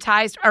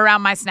advertised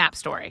around my Snap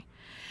story.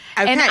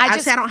 Okay, and I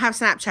don't have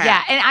Snapchat.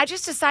 Yeah, and I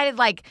just decided,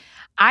 like,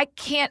 I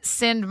can't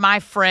send my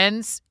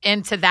friends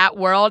into that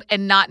world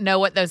and not know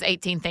what those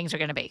 18 things are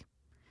going to be.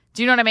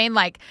 Do you know what I mean?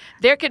 Like,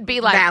 there could be,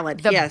 like,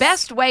 the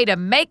best way to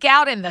make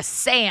out in the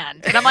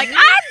sand. And I'm like,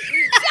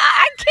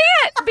 I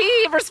can't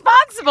be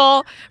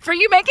responsible for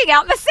you making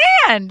out in the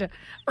sand.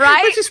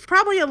 Right? Which is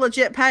probably a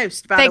legit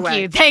post, by the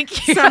way.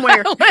 Thank you.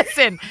 Somewhere.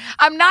 Listen,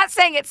 I'm not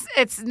saying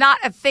it's not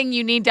a thing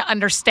you need to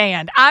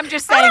understand. I'm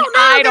just saying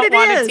I don't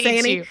want to teach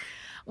Annie. you.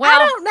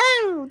 Well, I don't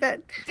know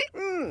that.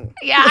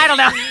 Yeah, I don't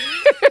know.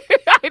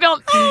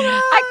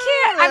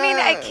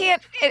 I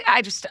can't.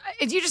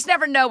 You just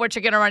never know what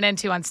you're going to run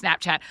into on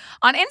Snapchat.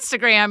 On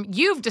Instagram,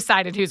 you've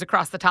decided who's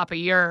across the top of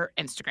your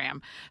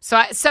Instagram.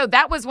 So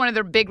that was one of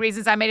the big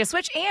reasons I made a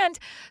switch. And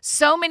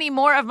so many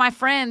more of my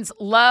friends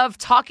love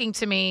talking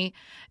to me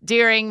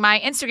during my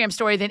Instagram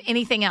story than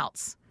anything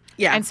else.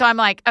 Yeah. And so I'm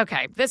like,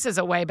 okay, this is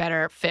a way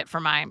better fit for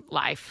my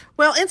life.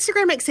 Well,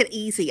 Instagram makes it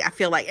easy, I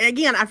feel like. And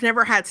again, I've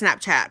never had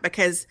Snapchat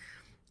because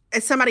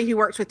as somebody who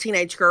works with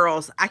teenage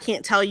girls, I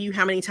can't tell you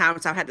how many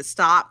times I've had to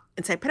stop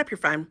and say, put up your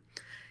phone,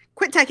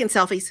 quit taking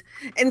selfies.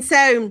 And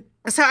so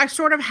I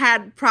sort of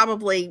had,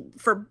 probably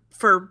for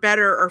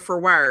better or for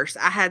worse,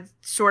 I had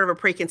sort of a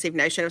preconceived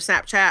notion of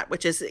Snapchat,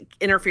 which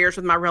interferes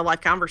with my real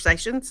life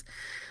conversations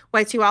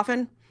way too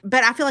often.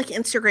 But I feel like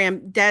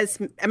Instagram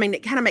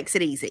it kind of makes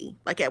it easy.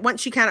 Like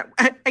once you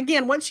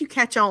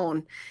catch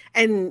on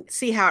and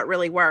see how it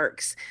really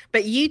works.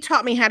 But you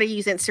taught me how to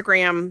use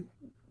Instagram,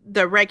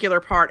 the regular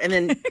part. And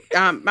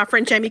then my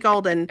friend Jamie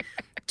Golden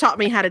taught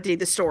me how to do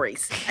the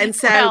stories. And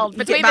so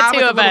between the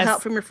two of us,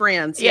 help from your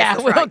friends. Yeah,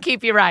 we'll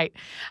keep you right.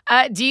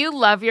 Do you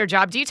love your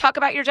job? Do you talk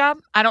about your job?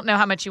 I don't know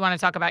how much you want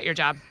to talk about your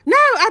job. No,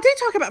 I do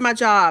talk about my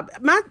job.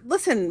 My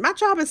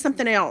job is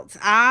something else.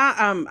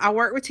 I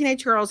work with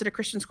teenage girls at a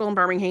Christian school in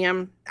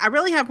Birmingham. I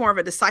really have more of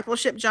a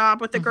discipleship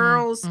job with the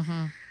girls.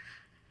 Mm-hmm.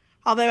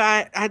 Although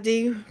I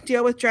do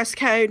deal with dress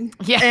code.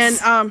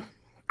 Yes. And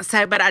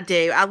but I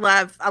do. I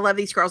love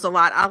these girls a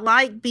lot. I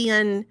like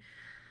being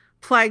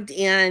plugged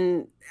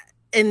in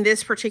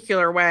this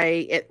particular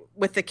way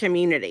with the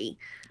community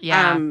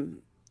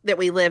that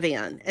we live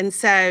in. And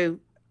so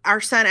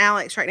our son,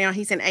 Alex, right now,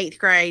 he's in 8th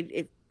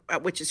grade,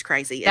 which is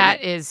crazy.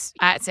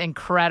 That's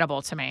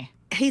incredible to me.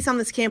 He's on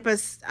this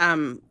campus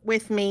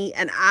with me,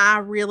 and I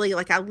really,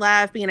 I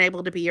love being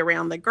able to be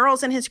around the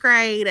girls in his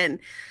grade. And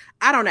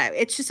I don't know,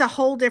 it's just a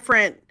whole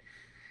different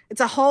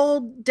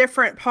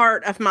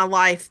part of my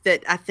life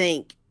that I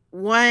think,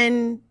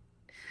 one,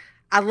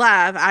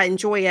 I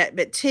enjoy it,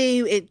 but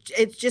two,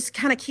 it just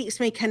kind of keeps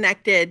me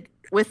connected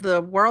with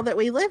the world that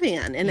we live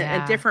in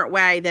a different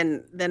way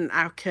than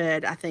I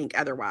could, I think,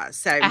 otherwise.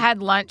 So I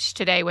had lunch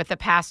today with a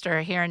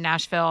pastor here in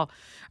Nashville,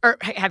 or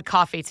had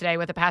coffee today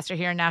with a pastor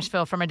here in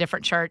Nashville from a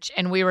different church,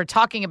 and we were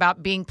talking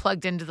about being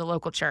plugged into the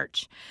local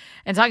church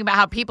and talking about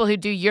how people who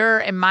do your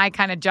and my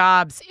kind of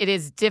jobs, it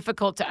is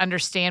difficult to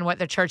understand what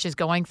the church is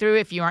going through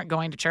if you aren't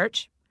going to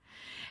church.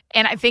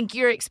 And I think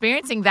you're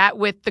experiencing that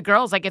with the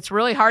girls. Like, it's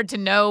really hard to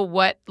know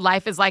what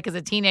life is like as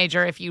a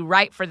teenager if you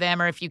write for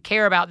them or if you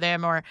care about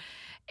them or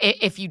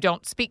if you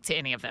don't speak to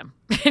any of them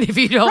and if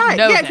you don't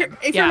know them.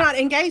 If you're not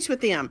engaged with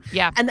them.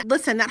 Yeah. And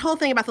listen, that whole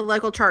thing about the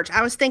local church,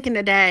 I was thinking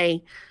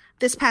today,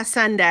 this past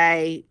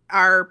Sunday,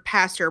 our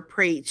pastor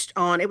preached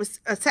on, it was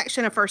a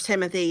section of 1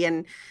 Timothy,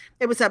 and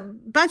it was a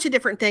bunch of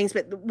different things.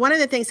 But one of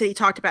the things that he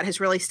talked about has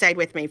really stayed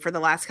with me for the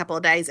last couple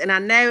of days. And I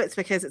know it's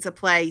because it's a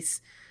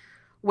place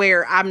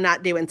where I'm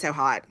not doing so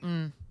hot.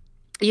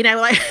 You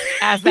know,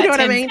 as you know what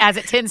I mean? As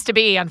it tends to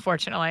be,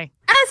 unfortunately.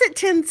 As it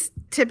tends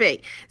to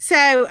be.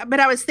 So, but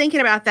I was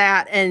thinking about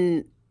that,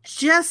 and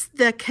just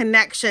the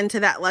connection to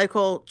that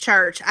local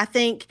church. I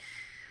think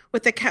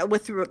with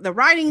the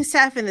writing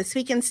stuff and the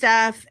speaking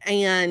stuff,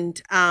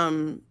 and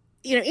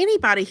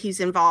anybody who's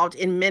involved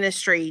in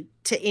ministry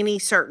to any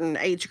certain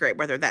age group,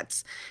 whether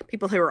that's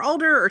people who are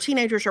older or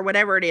teenagers or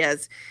whatever it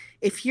is,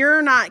 if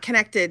you're not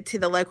connected to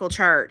the local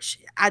church,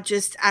 I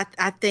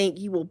think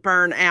you will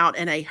burn out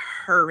in a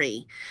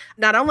hurry.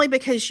 Not only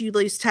because you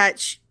lose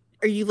touch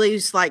or you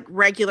lose like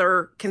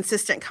regular,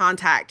 consistent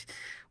contact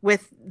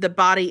with the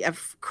body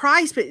of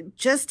Christ, but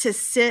just to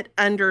sit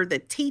under the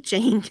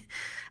teaching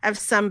of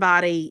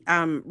somebody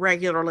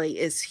regularly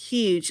is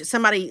huge.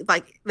 Somebody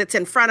like that's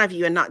in front of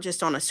you and not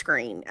just on a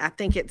screen. I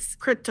think it's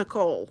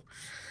critical.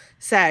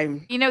 So,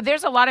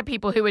 there's a lot of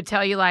people who would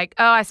tell you like,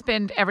 oh, I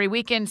spend every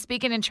weekend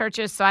speaking in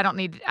churches, so I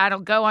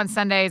don't go on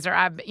Sundays, or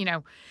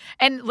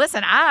and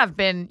listen, I've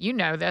been,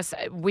 this,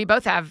 we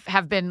both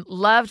have been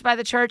loved by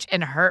the church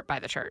and hurt by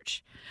the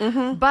church.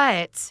 Mm-hmm.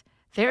 But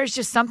there's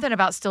just something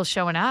about still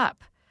showing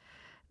up.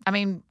 I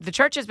mean, the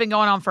church has been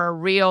going on for a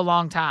real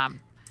long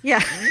time.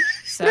 Yeah.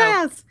 So.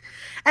 Yes.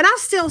 And I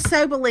still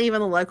so believe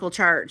in the local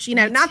church.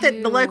 Not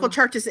that the local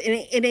church is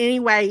in any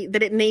way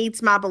that it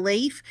needs my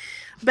belief,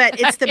 but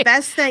it's the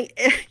best thing.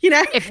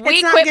 If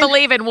we quit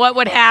believing, what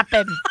would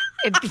happen?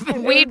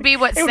 We'd be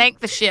what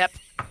sank the ship.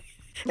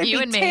 You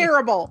and me.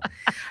 Terrible.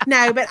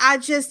 No, but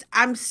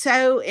I'm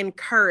so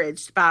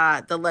encouraged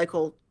by the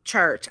local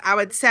church. I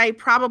would say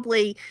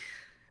probably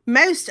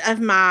most of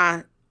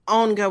my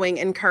ongoing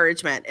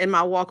encouragement in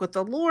my walk with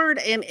the Lord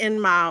and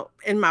in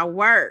my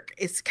work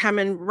is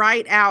coming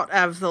right out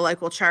of the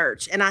local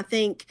church. And I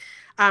think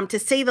to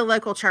see the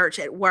local church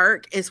at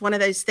work is one of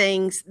those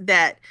things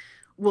that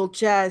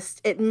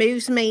it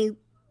moves me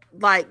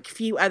like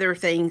few other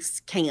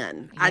things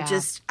can.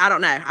 Yeah. I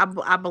don't know.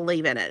 I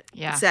believe in it.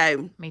 Yeah.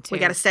 So me too. We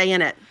got to stay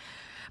in it.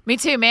 Me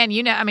too, man.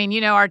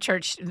 Our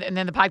church, and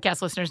then the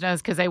podcast listeners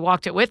knows because they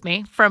walked it with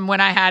me from when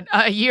I had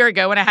a year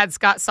ago when I had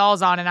Scott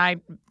Sauls on, and I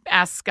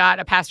asked Scott,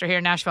 a pastor here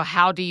in Nashville,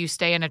 how do you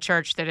stay in a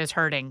church that is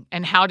hurting?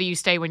 And how do you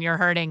stay when you're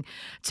hurting?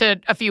 To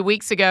a few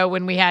weeks ago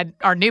when we had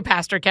our new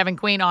pastor, Kevin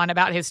Queen, on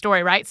about his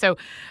story, right? So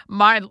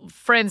my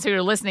friends who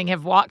are listening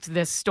have walked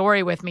this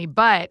story with me,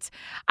 but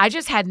I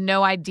just had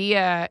no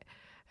idea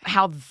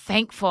how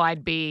thankful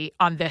I'd be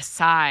on this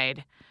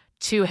side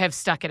to have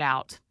stuck it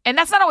out. And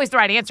that's not always the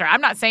right answer. I'm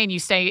not saying you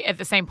stay at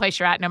the same place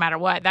you're at no matter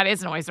what. That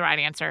isn't always the right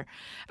answer.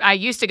 I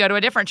used to go to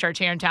a different church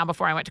here in town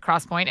before I went to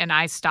Crosspoint, and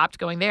I stopped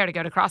going there to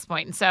go to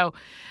Crosspoint. And so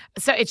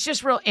it's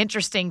just real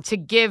interesting to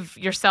give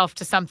yourself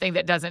to something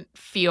that doesn't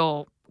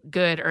feel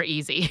good or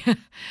easy.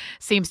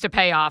 Seems to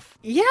pay off.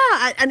 Yeah.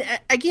 And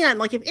again,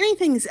 like if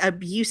anything's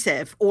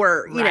abusive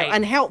or,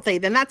 unhealthy,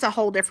 then that's a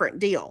whole different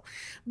deal.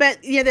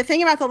 But, the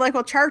thing about the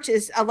local church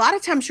is a lot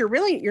of times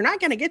you're not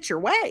going to get your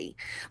way.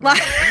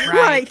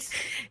 Right.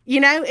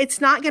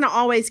 It's not going to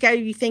always go,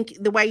 you think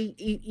the way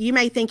you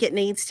may think it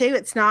needs to.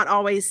 It's not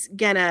always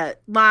going to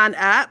line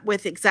up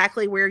with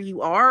exactly where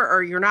you are,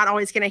 or you're not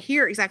always going to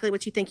hear exactly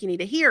what you think you need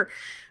to hear.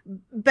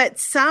 But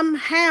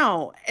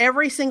somehow,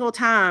 every single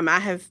time I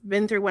have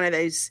been through one of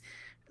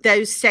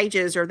those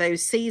stages or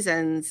those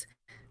seasons,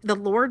 the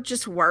Lord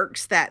just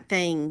works that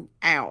thing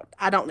out.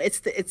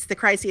 It's the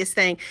craziest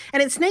thing.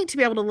 And it's neat to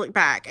be able to look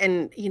back.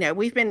 And,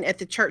 we've been at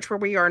the church where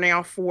we are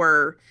now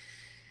for,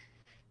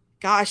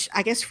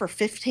 I guess for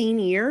 15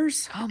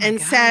 years. Oh my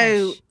gosh.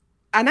 So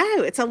I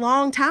know it's a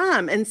long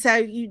time. And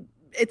so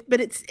but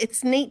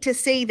it's neat to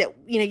see that,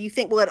 you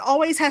think, well, it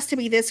always has to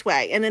be this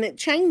way. And then it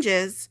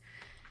changes.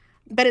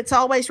 But it's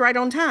always right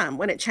on time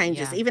when it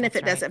changes, even if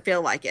it doesn't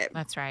feel like it.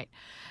 That's right.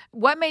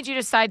 What made you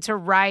decide to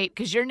write?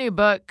 Because your new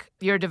book,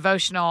 your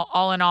devotional,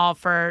 All in All,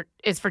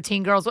 is for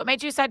teen girls. What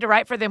made you decide to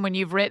write for them when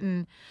you've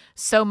written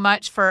so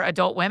much for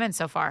adult women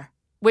so far?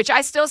 Which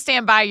I still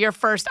stand by your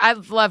first.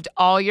 I've loved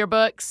all your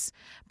books,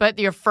 but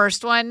your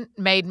first one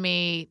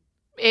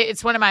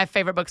it's one of my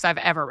favorite books I've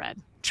ever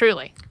read.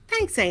 Truly.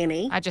 Thanks,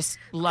 Annie. I just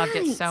loved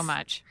it so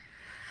much.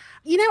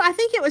 I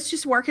think it was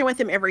just working with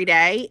them every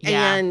day.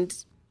 Yeah. And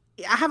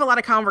I have a lot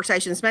of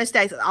conversations. Most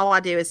days, all I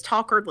do is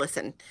talk or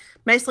listen,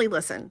 mostly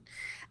listen.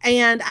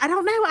 And I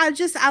don't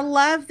know. I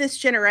love this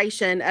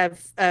generation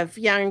of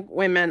young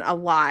women a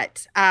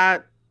lot.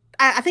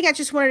 I think I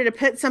just wanted to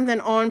put something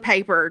on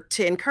paper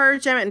to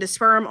encourage them and to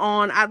spur them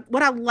on.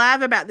 What I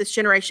love about this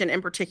generation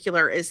in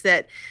particular is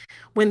that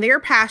when they're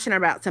passionate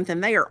about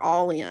something, they are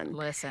all in.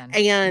 Listen,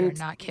 and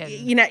you're not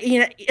kidding.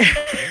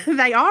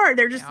 They are.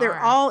 They're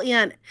all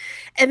in,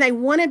 and they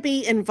want to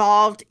be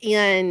involved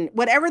in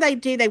whatever they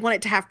do. They want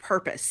it to have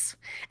purpose,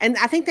 and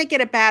I think they get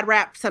a bad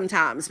rap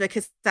sometimes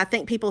because I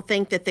think people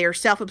think that they're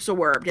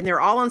self-absorbed and they're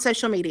all on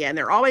social media and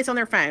they're always on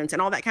their phones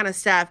and all that kind of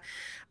stuff.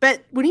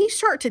 But when you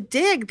start to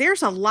dig,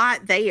 there's a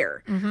lot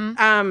there.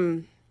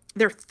 Mm-hmm.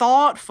 They're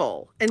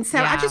thoughtful, and so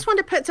I just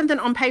wanted to put something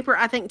on paper.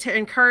 I think to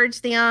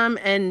encourage them.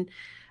 And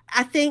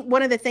I think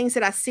one of the things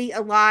that I see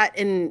a lot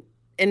in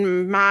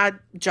my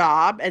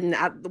job, and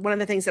one of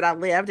the things that I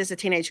lived as a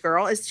teenage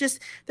girl, is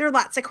just there are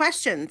lots of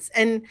questions,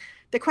 and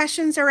the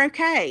questions are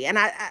okay. And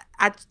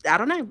I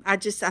don't know. I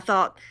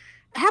thought,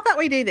 how about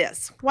we do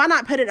this? Why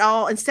not put it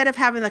all, instead of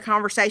having the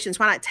conversations,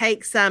 why not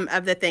take some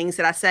of the things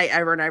that I say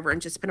over and over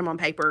and just put them on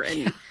paper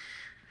and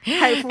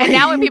hopefully. And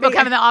now when people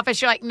come in the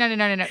office, you're like, no,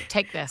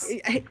 take this.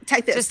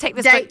 Take this. Just take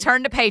this book,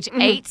 turn to page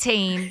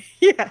 18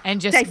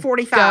 and just day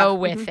 45. Go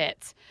with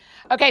it.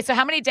 Okay, so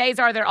how many days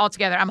are there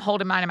altogether? I'm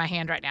holding mine in my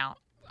hand right now.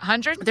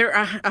 100? There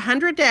are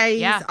 100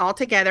 days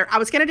altogether. I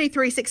was going to do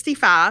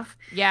 365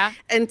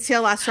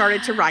 until I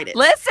started to write it.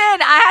 Listen,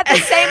 I had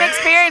the same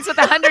experience with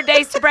 100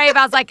 Days to Brave.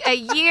 I was like, a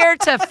year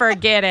to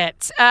forget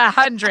it.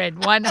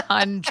 100.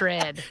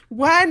 100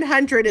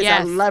 is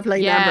a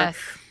lovely number.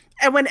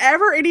 And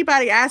whenever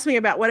anybody asked me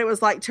about what it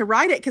was like to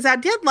write it, because I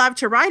did love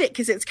to write it,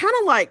 because it's kind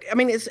of like, I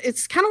mean,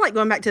 it's kind of like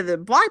going back to the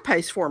blog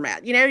post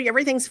format. You know,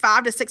 everything's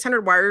 500 to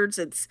 600 words.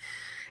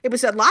 It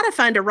was a lot of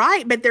fun to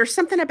write, but there's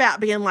something about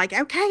being like,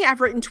 okay,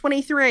 I've written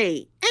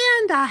 23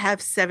 and I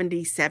have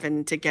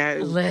 77 to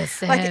go.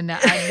 Listen, I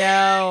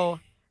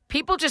know.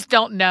 People just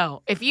don't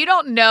know. If you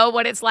don't know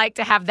what it's like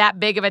to have that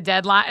big of a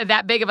deadline,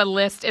 that big of a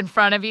list in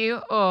front of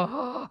you,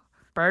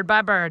 bird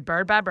by bird.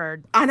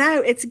 I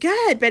know, it's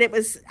good, but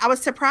I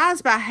was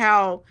surprised by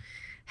how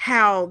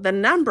the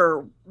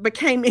number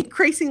became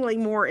increasingly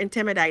more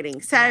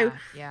intimidating. So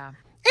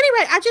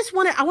anyway,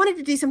 I wanted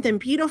to do something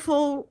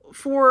beautiful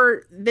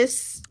for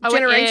this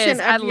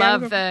generation. I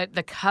love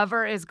the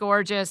cover is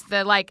gorgeous.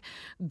 The like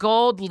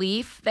gold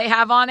leaf they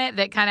have on it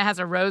that kind of has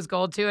a rose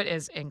gold to it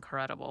is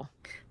incredible.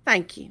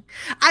 Thank you.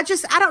 I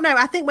don't know.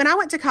 I think when I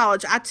went to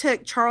college, I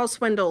took Charles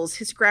Swindoll's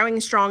his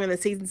Growing Strong in the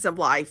Seasons of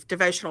Life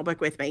devotional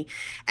book with me.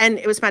 And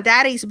it was my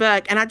daddy's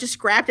book. And I just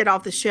grabbed it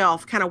off the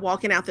shelf, kind of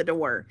walking out the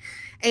door.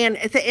 And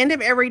at the end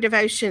of every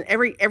devotion,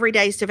 every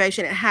day's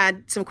devotion, it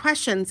had some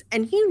questions.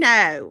 And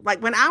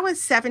like when I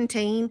was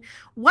 17,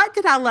 what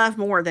did I love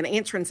more than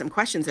answering some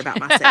questions about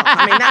myself?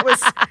 I mean,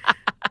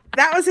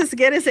 that was as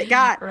good as it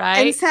got.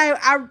 Right. And so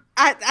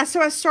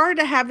I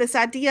started to have this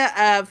idea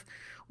of,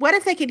 what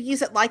if they could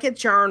use it like a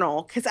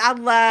journal? Because I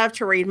love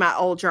to read my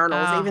old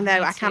journals, even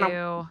though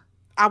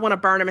I want to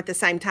burn them at the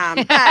same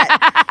time.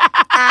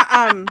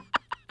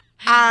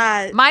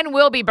 But mine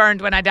will be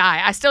burned when I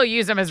die. I still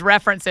use them as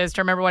references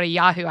to remember what a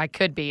Yahoo I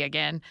could be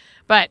again.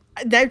 But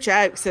no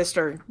joke,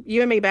 sister.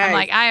 You and me both.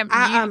 I'm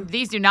like,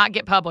 these do not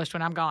get published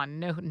when I'm gone.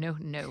 No.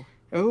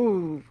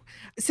 Oh,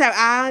 so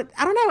I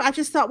don't know. I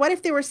just thought, what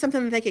if there was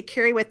something that they could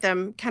carry with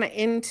them, kind of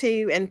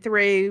into and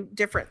through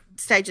different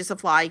stages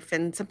of life,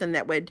 and something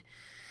that would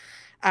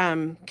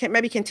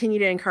maybe continue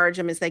to encourage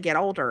them as they get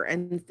older.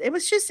 And it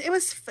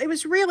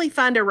was really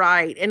fun to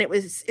write. And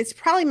it's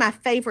probably my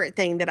favorite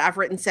thing that I've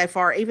written so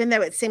far, even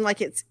though it seemed like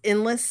it's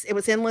endless. It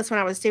was endless when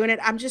I was doing it.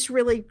 I'm just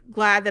really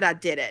glad that I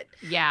did it.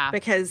 Yeah.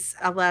 Because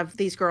I love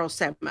these girls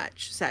so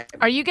much. So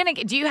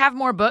do you have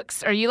more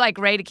books? Are you like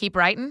ready to keep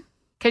writing?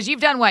 Because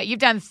you've done what? You've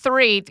done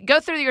 3. Go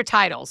through your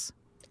titles.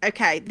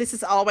 Okay. This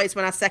is always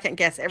when I second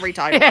guess every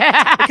title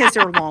because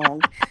they're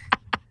long.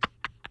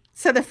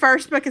 So the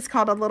first book is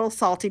called A Little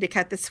Salty to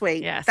Cut the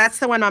Sweet. Yes. That's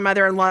the one my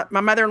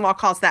mother-in-law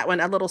calls that one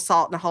a little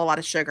salt and a whole lot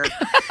of sugar.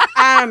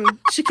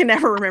 She can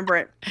never remember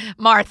it.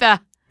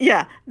 Martha.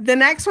 Yeah. The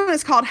next one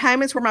is called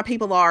Home is Where My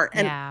People Are.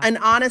 And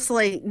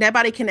honestly,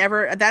 nobody can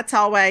ever, that's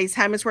always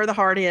Home is Where the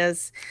Heart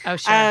Is. Oh,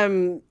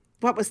 sure.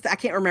 What was I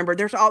can't remember.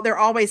 There are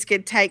always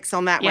good takes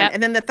on that one.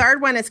 And then the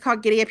third one is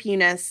called Giddy Up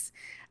Eunice.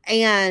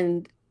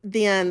 And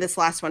then this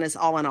last one is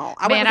All in All.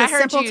 I went with a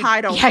simple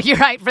title. Yeah, you're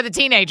right. For the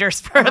teenagers,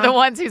 for the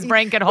ones whose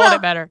brain can hold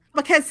it better.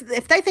 Because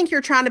if they think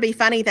you're trying to be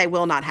funny, they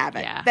will not have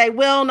it. Yeah. They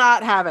will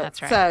not have it.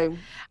 That's right. So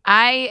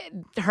I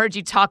heard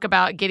you talk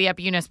about Giddy Up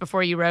Eunice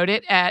before you wrote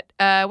it at,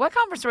 what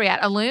conference were you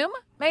at? Illume,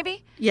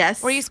 maybe?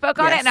 Yes. Where you spoke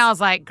on it? And I was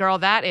like, girl,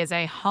 that is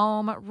a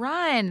home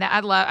run.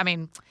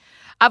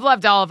 I've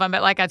loved all of them,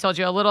 but like I told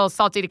you, A Little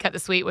Salty to Cut the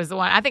Sweet was the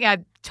one. I think I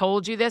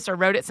told you this or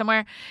wrote it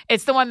somewhere.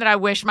 It's the one that I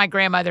wish my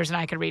grandmothers and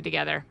I could read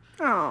together.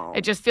 Oh,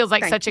 it just feels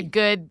like such a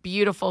good,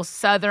 beautiful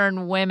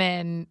Southern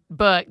women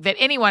book that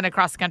anyone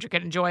across the country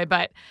could enjoy.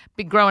 But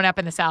growing up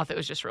in the South, it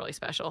was just really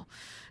special.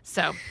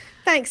 So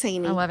thanks,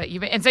 Amy. I love it.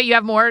 And so you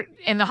have more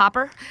in the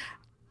hopper?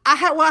 I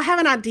have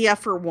an idea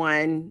for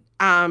one.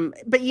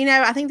 But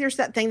I think there's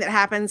that thing that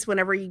happens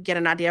whenever you get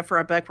an idea for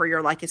a book where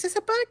you're like, is this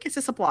a book? Is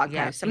this a blog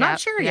post? I'm not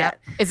sure yet.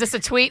 Is this a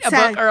tweet, a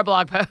book, or a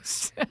blog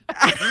post?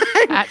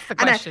 That's the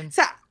question.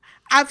 So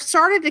I've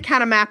started to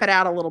kind of map it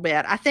out a little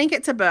bit. I think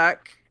it's a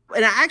book.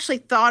 And I actually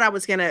thought I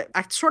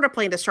sort of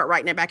planned to start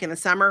writing it back in the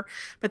summer,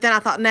 but then I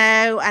thought,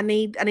 no, I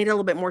need a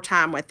little bit more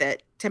time with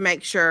it to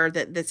make sure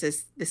that this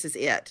is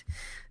it.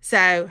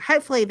 So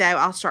hopefully though,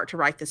 I'll start to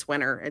write this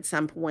winter at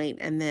some point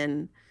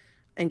and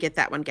get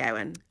that one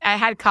going. I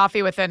had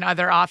coffee with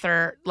another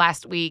author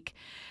last week,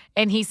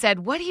 and he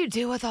said, what do you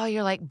do with all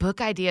your like book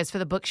ideas for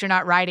the books you're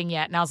not writing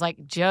yet? And I was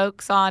like,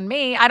 joke's on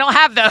me. I don't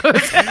have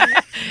those.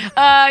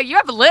 You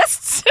have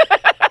lists?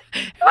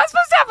 Am I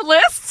supposed to have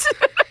lists?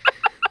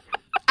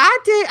 I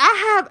do.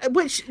 I have,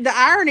 which the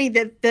irony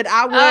that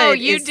I would. Oh,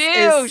 you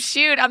do.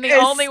 Shoot, I'm the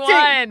only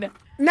one.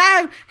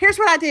 No, here's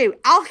what I do.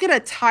 I'll get a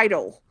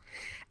title.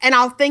 and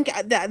I'll think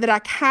that I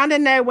kind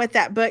of know what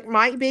that book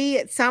might be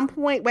at some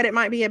point, what it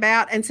might be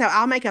about. And so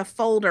I'll make a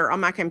folder on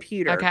my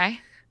computer. Okay.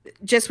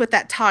 Just with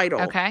that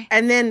title. Okay.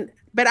 And then,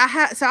 but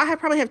I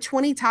probably have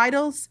 20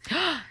 titles.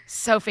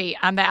 Sophie,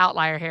 I'm the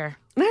outlier here.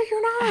 No,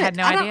 you're not. I had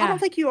no idea. I don't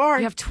think you are.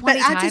 You have 20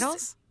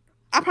 titles?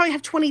 I probably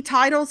have 20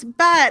 titles,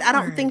 but I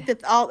don't think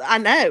that I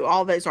know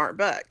all those aren't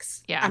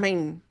books. Yeah. I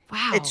mean,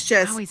 wow. It's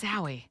just.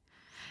 Zowie.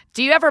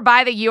 Do you ever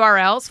buy the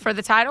URLs for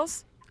the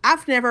titles?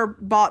 I've never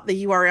bought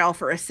the URL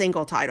for a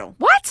single title.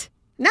 What?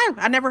 No,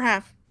 I never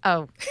have.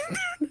 Oh.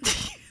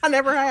 I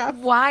never have.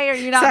 Why are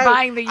you not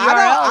buying the URLs?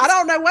 I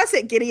don't know what's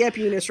at Giddy Up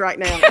Eunice right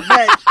now. But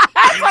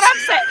that's what I'm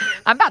saying.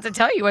 I'm about to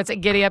tell you what's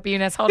at Giddy Up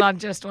Eunice. Hold on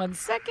just one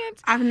second.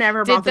 I've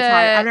never bought the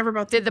title. I've never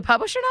bought Did the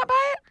publisher not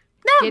buy it?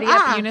 No.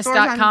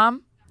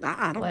 GiddyUpEunice.com.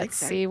 I don't Let's think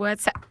so. see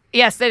what's...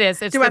 Yes, it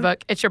is. It's the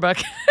book. It's your book.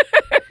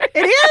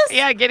 It is?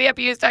 Yeah,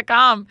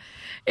 GiddyUpEunice.com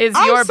is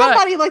your book.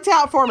 Somebody looked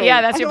out for me.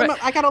 Yeah, that's your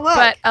book. I got to look.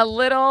 But a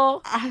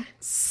little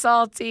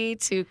salty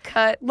to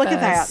cut look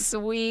at that.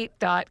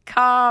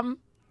 Sweet.com.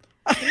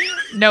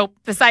 Nope,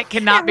 the site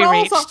cannot be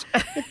reached.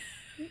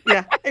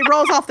 Yeah, it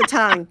rolls off the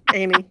tongue,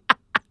 Amy.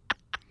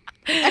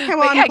 Okay,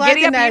 well, I'm glad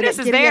Giddy to Up know Eunice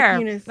that is there.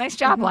 Eunice. Nice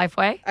job,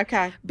 Lifeway.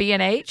 Okay.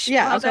 B&H.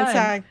 Yeah, well I was going to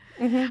say.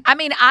 Mm-hmm. I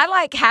mean,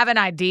 I have an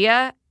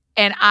idea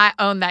and I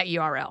own that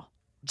URL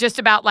just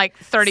about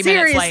 30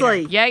 minutes later.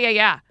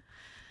 Yeah.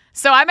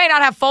 So I may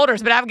not have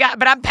folders, but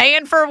I'm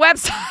paying for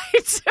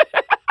websites.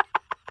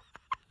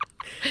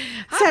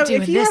 So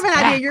if you have an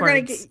idea, you're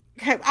going to get.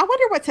 I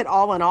wonder what's at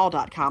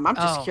allinall.com. I'm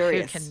just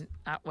curious.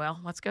 Well,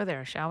 let's go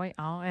there, shall we?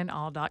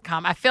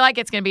 Allinall.com. I feel like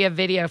it's going to be a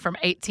video from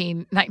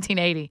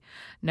 1980.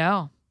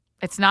 No,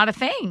 it's not a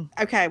thing.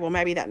 Okay, well,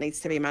 maybe that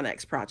needs to be my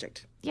next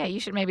project. Yeah, you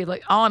should maybe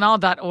look.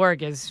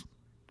 Allinall.org is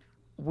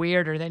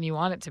weirder than you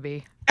want it to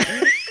be.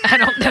 I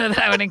don't know that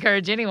I would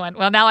encourage anyone.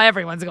 Well, now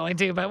everyone's going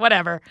to, but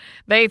whatever.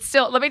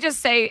 Let me just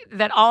say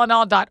that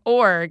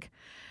allinall.org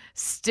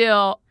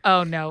still,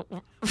 oh no,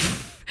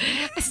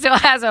 still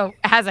has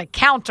a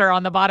counter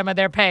on the bottom of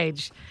their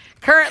page.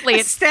 Currently,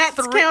 it's stats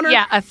counter.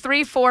 Yeah, a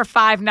 3, 4,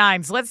 5,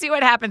 9. So let's see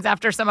what happens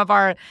after some of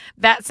our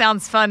That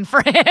Sounds Fun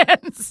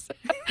friends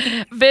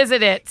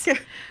visit it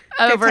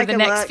over the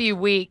next few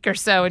week or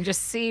so and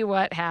just see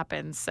what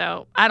happens.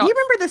 So I don't. You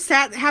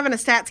remember having a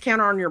stats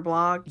counter on your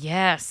blog?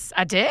 Yes,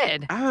 I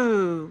did.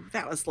 Oh,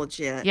 that was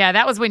legit. Yeah,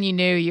 that was when you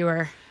knew you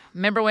were.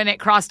 Remember when it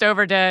crossed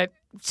over to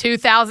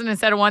 2,000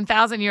 instead of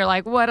 1,000? You're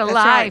like, what a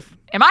life!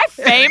 Right. Am I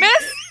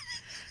famous?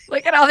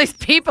 Look at all these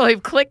people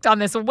who've clicked on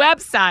this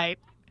website.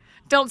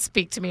 Don't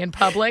speak to me in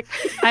public.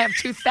 I have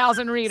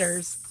 2,000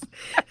 readers.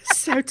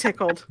 So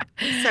tickled.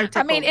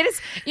 I mean, it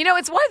is,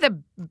 it's one of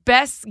the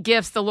best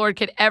gifts the Lord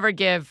could ever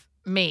give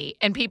me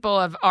and people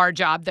of our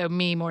job, though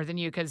me more than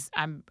you because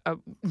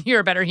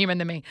you're a better human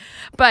than me.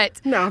 But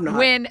no, I'm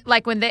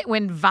not.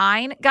 When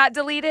Vine got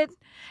deleted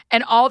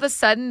and all of a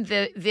sudden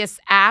this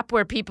app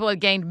where people had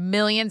gained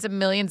millions and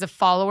millions of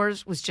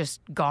followers was just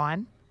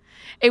gone.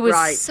 It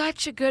was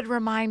such a good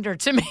reminder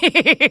to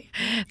me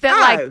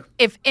that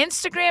if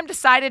Instagram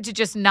decided to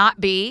just not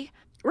be,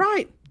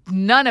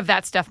 none of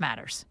that stuff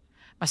matters.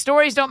 My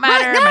stories don't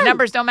matter. My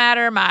numbers don't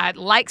matter. My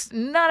likes,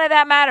 none of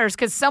that matters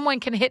because someone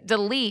can hit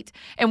delete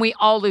and we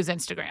all lose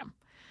Instagram.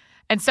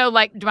 And so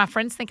do my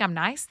friends think I'm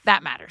nice?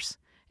 That matters.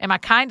 Am I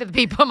kind to the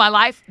people in my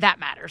life? That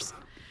matters.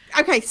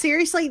 Okay,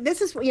 seriously,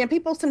 this is,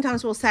 people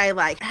sometimes will say,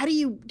 how do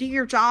you do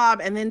your job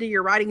and then do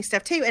your writing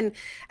stuff too? And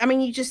I mean,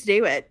 you just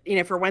do it,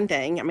 for one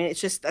thing. I mean, that's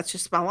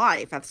just my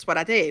life. That's what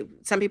I do.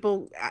 Some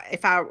people,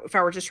 if I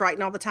were just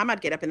writing all the time,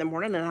 I'd get up in the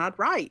morning and I'd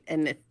write.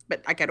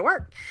 But I go to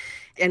work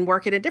and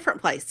work at a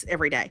different place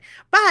every day.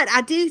 But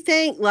I do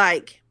think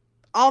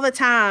all the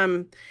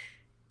time,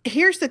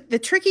 here's the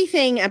tricky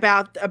thing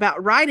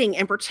about writing,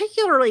 and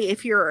particularly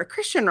if you're a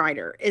Christian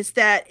writer, is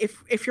that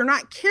if you're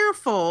not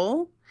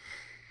careful,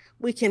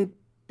 we can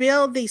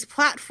build these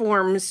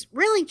platforms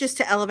really just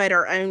to elevate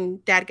our own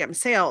dadgum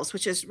selves,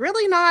 which is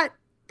really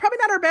probably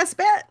not our best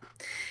bet.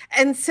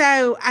 And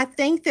so I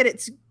think that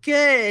it's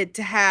good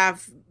to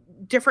have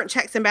different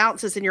checks and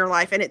balances in your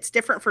life, and it's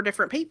different for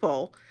different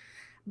people,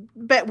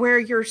 but where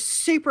you're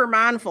super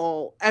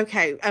mindful,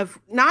 of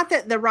not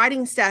that the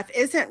writing stuff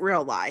isn't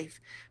real life,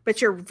 but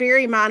you're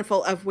very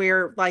mindful of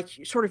where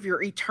sort of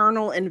your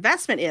eternal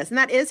investment is. And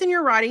that is in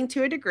your writing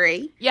to a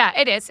degree. Yeah,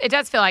 it is. It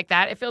does feel like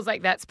that. It feels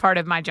like that's part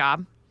of my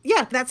job.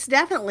 Yeah, that's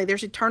definitely,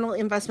 there's eternal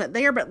investment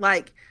there. But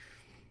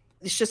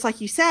it's just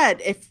like you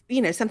said, if,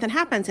 something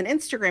happens and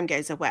Instagram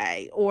goes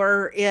away,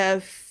 or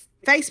if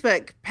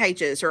Facebook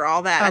pages or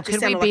all that.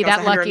 Could we be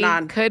that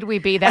lucky? Could we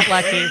be that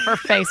lucky for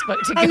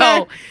Facebook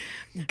to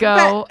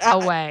go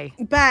away?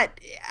 But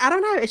I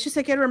don't know. It's just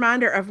a good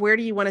reminder of where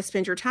do you want to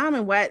spend your time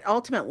and what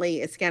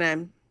ultimately it's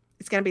gonna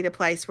be the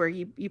place where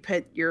you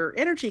put your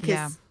energy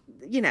because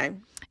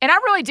And I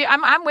really do.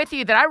 I'm with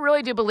you that I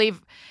really do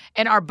believe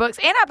in our books,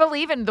 and I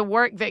believe in the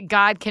work that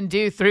God can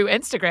do through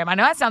Instagram. I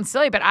know that sounds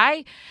silly, but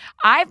I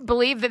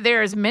believe that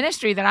there is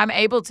ministry that I'm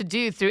able to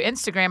do through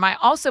Instagram. I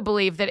also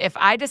believe that if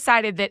I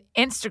decided that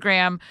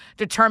Instagram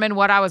determined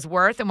what I was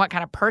worth and what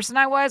kind of person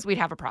I was, we'd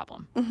have a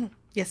problem. Mm-hmm.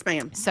 Yes,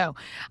 ma'am. So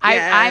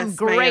yes, I'm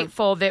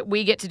grateful that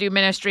we get to do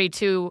ministry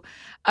to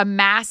a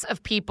mass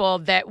of people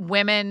that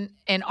women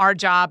in our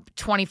job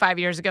 25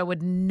 years ago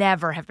would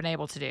never have been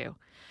able to do.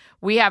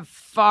 We have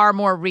far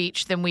more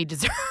reach than we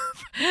deserve.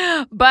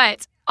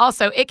 But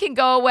also, it can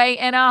go away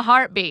in a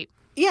heartbeat.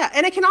 Yeah,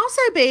 and it can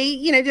also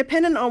be,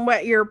 depending on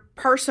what your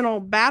personal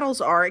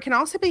battles are, it can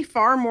also be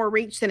far more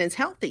reach than is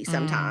healthy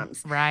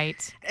sometimes.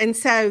 Right. And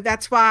so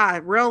that's why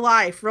real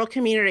life, real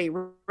community,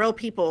 real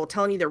people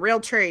telling you the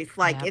real truth,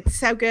 it's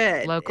so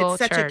good. Local it's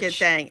such church. a good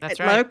thing. That's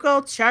right.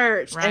 Local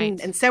church. Right.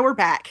 And so we're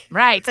back.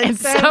 Right. And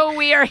so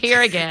we are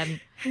here again.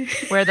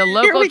 We're the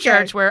local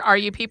church. Where are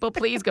you people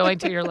please going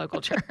to your local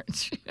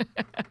church?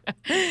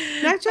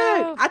 No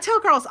joke. I tell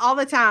girls all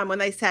the time when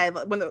they say,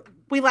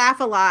 we laugh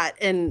a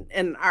lot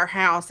in our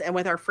house and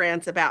with our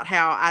friends about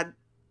how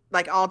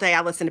all day I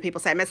listen to people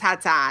say, Miss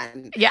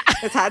Hudson. Yeah.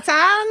 Miss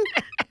Hudson.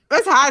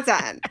 Miss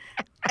Hudson.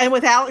 And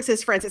with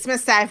Alex's friends, it's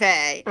Miss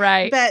Sophie.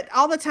 Right. But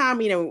all the time,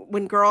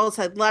 when girls,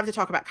 I'd love to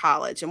talk about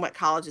college and what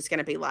college is going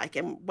to be like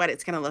and what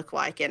it's going to look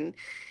like. And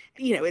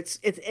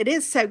it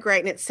is so great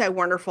and it's so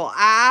wonderful.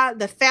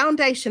 The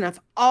foundation of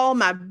all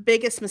my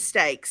biggest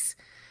mistakes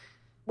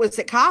was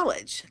at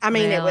college. I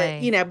mean,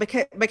 Really? It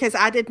was, because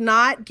I did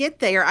not get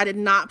there. I did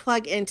not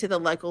plug into the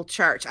local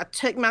church. I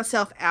took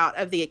myself out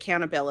of the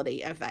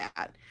accountability of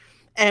that.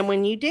 And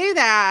when you do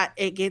that,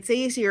 it gets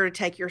easier to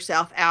take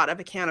yourself out of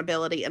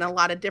accountability in a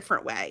lot of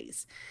different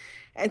ways.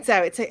 And so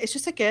it's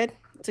just a good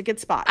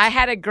spot. I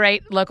had a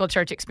great local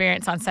church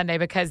experience on Sunday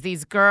because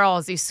these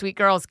sweet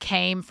girls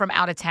came from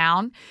out of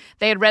town.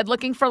 They had read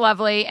Looking for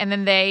Lovely, and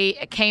then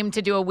they came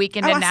to do a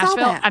weekend in Nashville.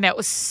 Saw that. I know, it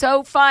was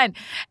so fun.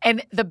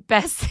 And the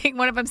best thing,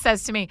 one of them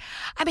says to me,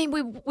 I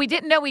mean, we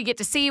didn't know we'd get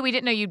to see you. We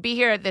didn't know you'd be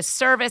here at this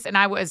service. And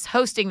I was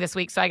hosting this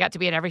week, so I got to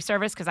be at every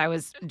service because I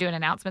was doing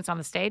announcements on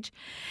the stage.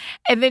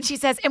 And then she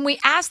says, and we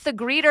asked the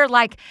greeter,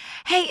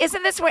 hey,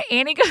 isn't this where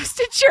Annie goes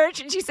to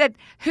church? And she said,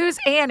 who's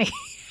Annie?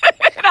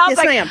 And I was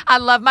ma'am. I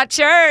love my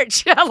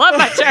church. I love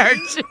my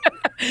church.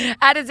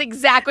 That is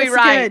exactly That's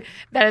right. good.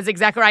 That is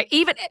exactly right.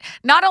 Even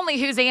not only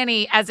who's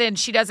Annie, as in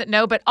she doesn't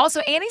know, but also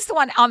Annie's the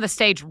one on the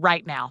stage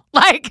right now.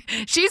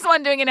 She's the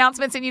one doing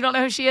announcements and you don't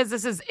know who she is.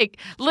 This is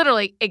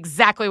literally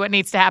exactly what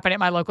needs to happen at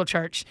my local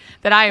church.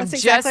 That I am That's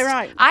exactly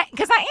right.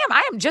 Because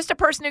I am just a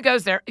person who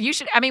goes there. You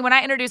should, when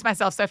I introduce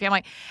myself, Sophie, I'm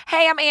like,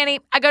 hey, I'm Annie.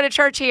 I go to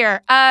church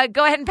here.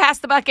 Go ahead and pass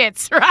the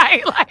buckets,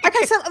 right?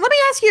 Okay, so let me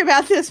ask you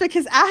about this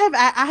because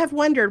I have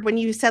wondered when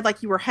you said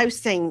you were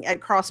hosting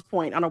at Cross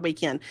Point on a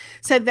weekend.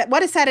 So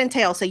what does that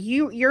entail? So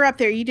you're up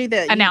there, you do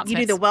the announcements.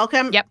 You do the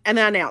welcome and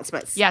the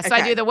announcements. Yeah, so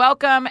I do the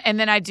welcome and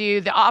then I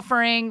do the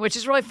offering, which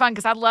is really fun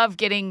because I love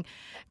getting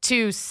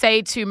to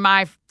say to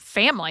my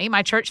family,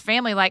 my church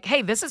family,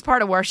 hey, this is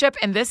part of worship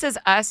and this is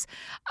us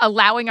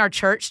allowing our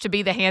church to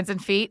be the hands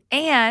and feet.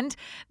 And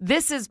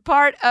this is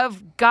part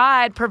of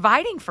God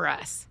providing for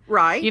us.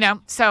 Right.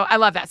 So I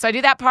love that. So I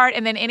do that part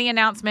and then any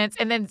announcements.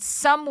 And then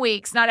some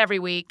weeks, not every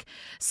week,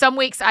 some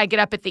weeks I get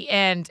up at the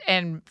end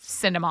and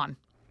send them on.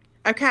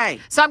 Okay.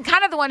 So I'm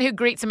kind of the one who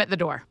greets them at the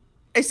door.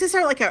 Is this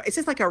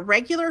a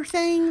regular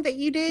thing that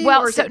you do?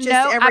 Well, or is it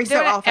just every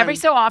so often? Every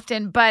so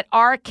often, but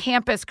our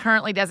campus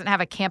currently doesn't have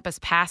a campus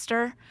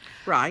pastor.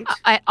 Right.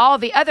 At all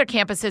the other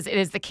campuses, it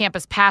is the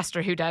campus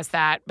pastor who does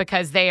that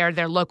because they are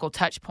their local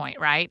touch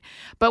point, right?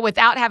 But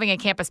without having a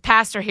campus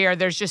pastor here,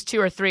 there's just 2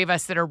 or 3 of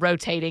us that are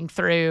rotating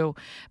through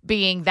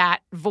being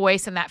that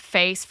voice and that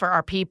face for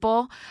our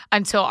people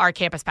until our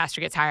campus pastor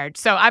gets hired.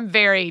 So I'm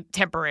very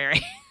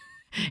temporary.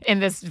 In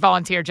this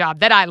volunteer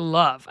job that I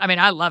love. I mean,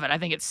 I love it. I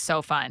think it's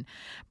so fun,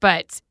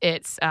 but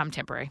it's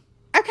temporary.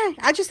 Okay.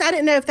 I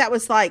didn't know if that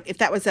was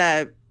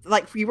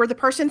you were the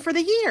person for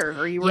the year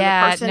or you were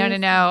the person.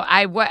 No.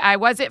 I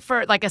was it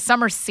for a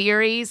summer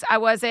series. I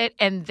was it.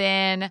 And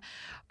then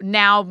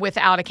now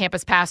without a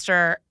campus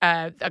pastor,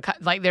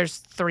 there's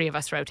 3 of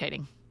us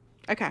rotating.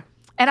 Okay.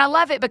 And I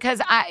love it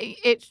because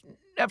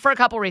for a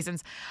couple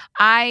reasons.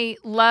 I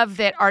love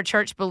that our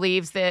church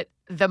believes that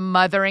the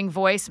mothering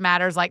voice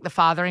matters like the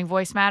fathering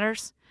voice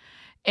matters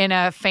in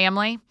a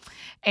family,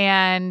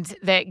 and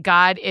that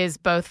God is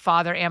both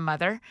father and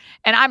mother.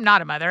 And I'm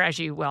not a mother, as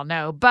you well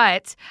know,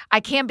 but I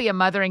can be a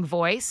mothering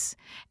voice.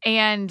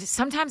 And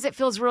sometimes it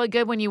feels really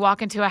good when you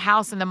walk into a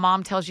house and the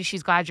mom tells you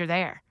she's glad you're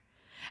there.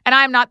 And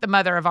I'm not the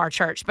mother of our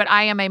church, but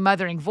I am a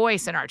mothering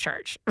voice in our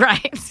church,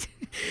 right?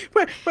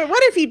 But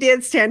what if you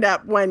did stand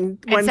up one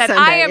said, Sunday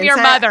I am your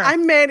mother.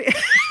 I'm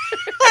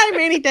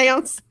Annie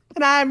Downs,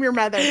 and I am your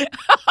mother. Hey,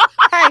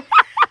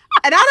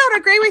 and I don't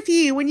agree with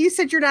you when you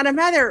said you're not a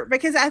mother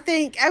because I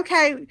think,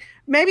 okay,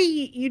 maybe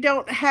you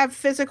don't have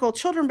physical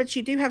children, but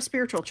you do have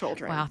spiritual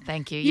children. Well,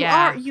 thank you.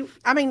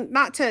 I mean,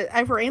 not to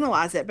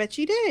overanalyze it, but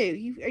you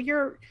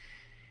do.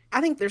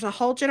 I think there's a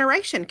whole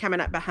generation coming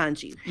up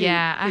behind you.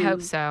 I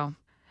hope so.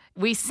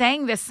 we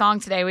sang this song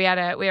today. We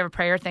have a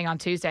prayer thing on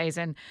Tuesdays,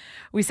 and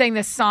we sang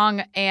this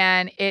song,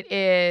 and it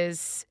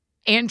is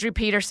Andrew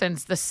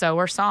Peterson's "The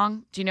Sower"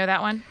 song. Do you know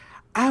that one?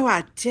 Oh,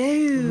 I do.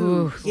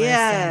 Ooh,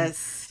 yes.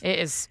 Listen. It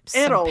is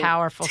some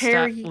powerful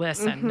stuff.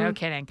 Listen, no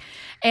kidding.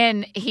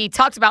 And he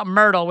talks about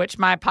myrtle, which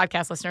my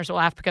podcast listeners will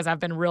laugh because I've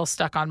been real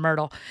stuck on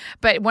myrtle.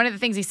 But one of the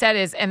things he said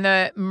is, and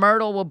the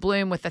myrtle will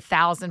bloom with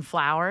 1,000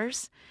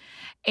 flowers.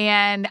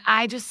 And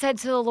I just said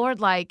to the Lord,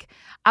 like,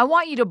 I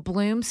want you to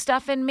bloom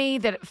stuff in me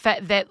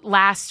that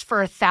lasts for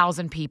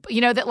 1,000 people.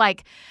 You know, that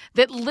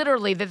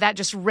literally that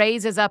just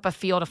raises up a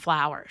field of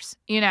flowers.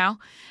 You know,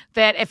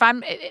 that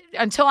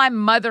until I'm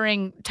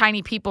mothering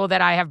tiny people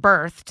that I have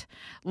birthed,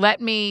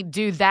 let me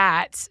do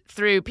that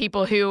through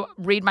people who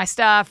read my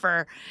stuff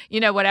or,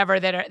 you know, whatever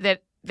that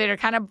are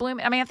kind of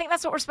blooming. I mean, I think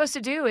that's what we're supposed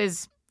to do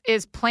is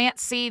plant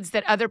seeds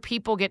that other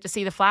people get to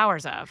see the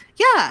flowers of.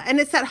 Yeah, and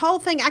it's that whole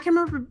thing. I can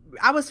remember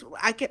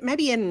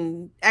maybe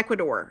in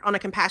Ecuador on a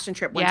compassion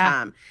trip one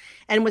time,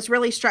 and was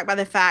really struck by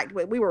the fact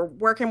we were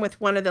working with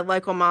one of the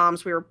local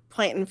moms. We were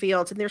planting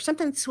fields, and there's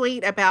something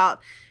sweet about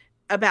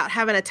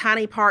having a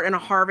tiny part in a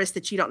harvest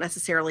that you don't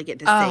necessarily get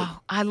to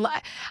see.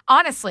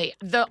 Honestly,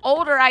 the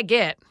older I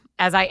get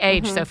as I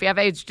age, Sophie, I've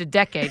aged a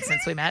decade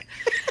since we met.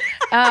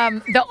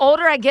 The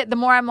older I get, the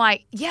more I'm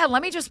like, yeah,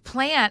 let me just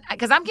plant,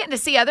 because I'm getting to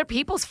see other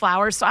people's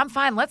flowers, so I'm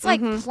fine. Let's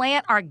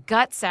plant our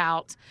guts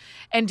out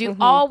and do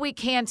all we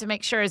can to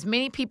make sure as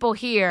many people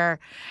here,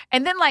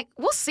 and then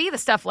we'll see the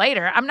stuff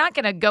later. I'm not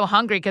going to go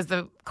hungry because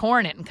the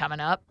corn isn't coming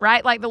up,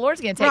 right? Like the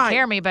Lord's going to take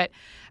care of me, but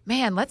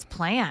man, let's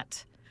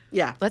plant.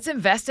 Yeah. Let's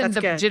invest in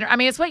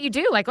it's what you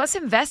do. Like, let's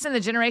invest in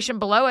the generation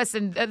below us.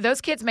 And those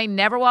kids may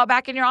never walk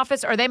back in your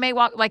office, or they may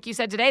walk, like you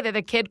said today, that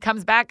the kid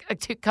comes back a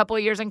couple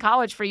of years in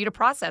college for you to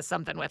process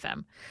something with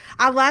him.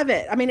 I love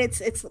it. I mean,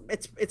 it's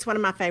one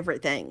of my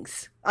favorite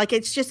things. Like,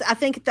 it's just, I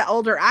think the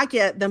older I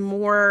get, the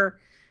more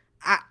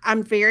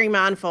I'm very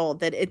mindful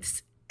that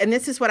and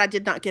this is what I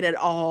did not get at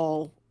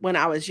all when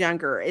I was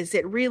younger, is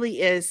it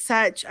really is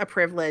such a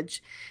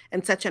privilege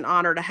and such an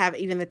honor to have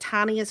even the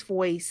tiniest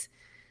voice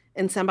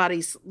in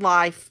somebody's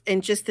life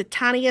and just the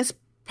tiniest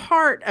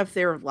part of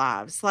their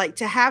lives, like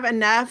to have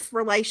enough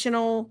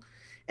relational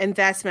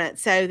investment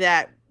so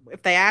that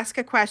if they ask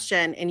a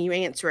question and you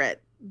answer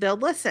it, they'll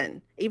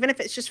listen, even if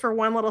it's just for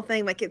one little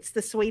thing. Like, it's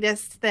the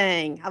sweetest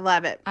thing. I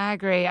love it. I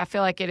agree. I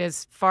feel like it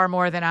is far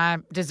more than I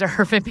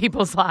deserve in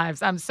people's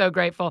lives. I'm so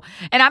grateful.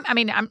 And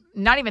I'm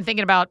not even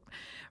thinking about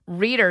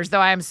readers,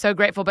 though I am so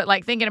grateful, but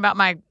like thinking about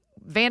my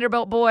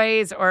Vanderbilt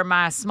boys or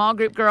my small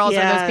group girls,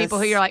 or those people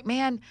who you're like,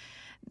 man,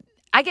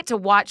 I get to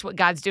watch what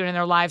God's doing in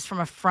their lives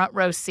from a front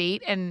row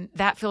seat, and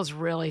that feels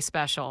really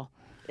special.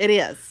 It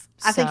is.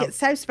 I think it's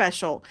so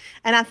special.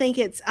 And I think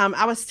it's,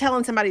 I was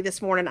telling somebody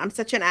this morning, I'm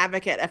such an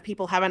advocate of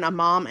people having a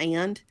mom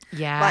and.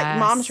 Yes. Like,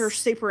 moms are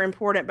super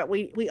important, but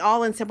we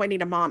all in some way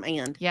need a mom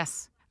and.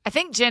 Yes. I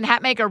think Jen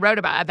Hatmaker wrote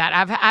about that.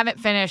 I haven't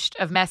finished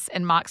Of Mess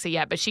and Moxie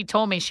yet, but she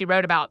told me she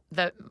wrote about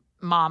the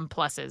mom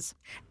pluses.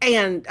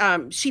 And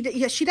she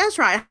does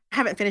write. I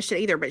haven't finished it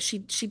either, but she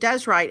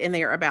does write in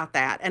there about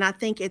that. And I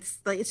think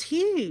it's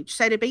huge.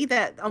 So to be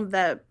that on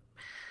the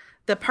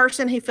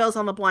person who fills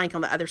on the blank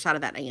on the other side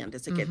of that and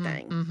is a good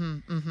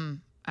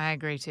thing. I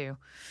agree too.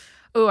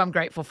 Oh, I'm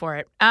grateful for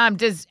it.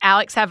 Does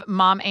Alex have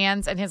mom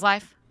ands in his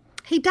life?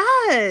 He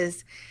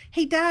does,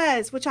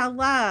 which I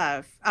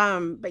love.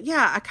 But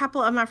yeah, a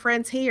couple of my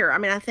friends here, I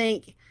mean, I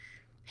think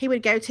he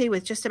would go to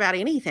with just about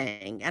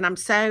anything. And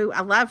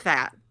I love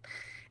that.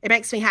 It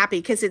makes me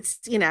happy because it's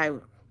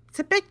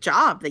a big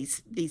job,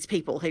 these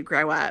people who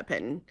grow up,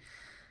 and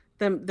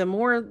the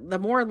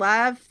more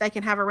love they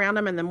can have around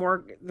them, and the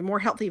more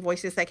healthy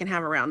voices they can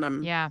have around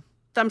them. Yeah.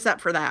 Thumbs up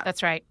for that.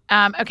 That's right.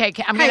 Okay.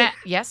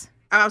 Yes.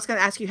 I was going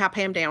to ask you how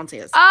Pam Downs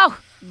is. Oh,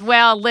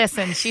 well,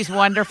 listen, she's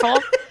wonderful.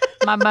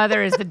 My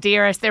mother is the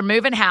dearest. They're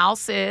moving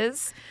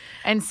houses.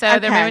 And so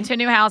they're moving to a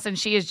new house, and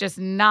she is just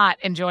not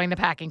enjoying the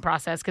packing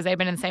process because they've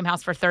been in the same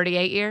house for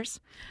 38 years.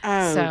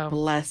 Oh, so,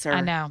 bless her.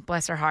 I know,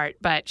 bless her heart.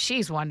 But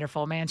she's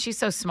wonderful, man. She's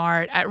so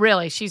smart.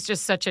 She's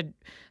just such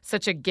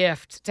a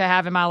gift to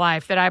have in my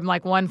life that I'm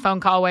like one phone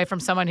call away from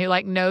someone who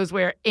like knows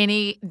where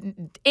any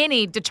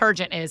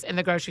detergent is in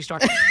the grocery store.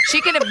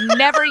 She could have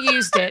never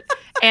used it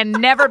and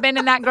never been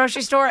in that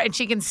grocery store, and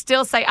she can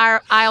still say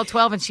aisle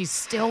 12, and she's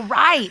still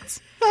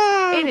right.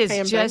 It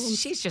is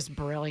she's just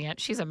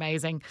brilliant. She's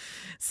amazing.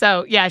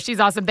 So, yeah,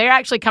 she's awesome. They're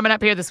actually coming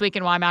up here this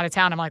weekend while I'm out of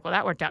town. I'm like, well,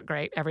 that worked out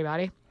great,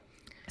 everybody.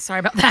 Sorry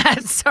about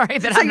that. Sorry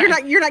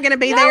that you're not going to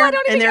be there, and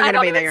they're going to be there. I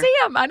don't even see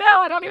them. I know.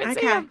 I don't even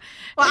see them.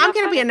 Well, I'm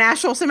going to be in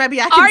Nashville, so maybe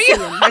I can see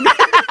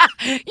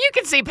them. You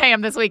can see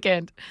Pam this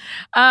weekend.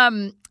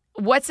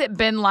 What's it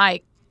been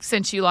like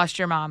since you lost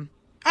your mom?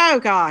 Oh,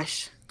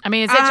 gosh. I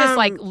mean, is it just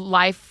like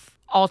life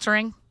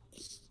altering?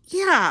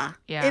 Yeah,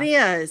 it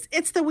is.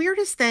 It's the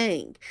weirdest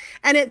thing.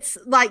 And it's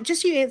like,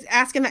 just you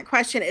asking that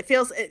question, it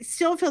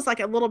still feels like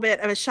a little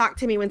bit of a shock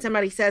to me when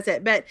somebody says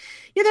it. But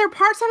there are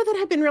parts of it that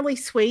have been really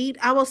sweet.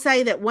 I will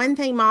say that one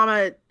thing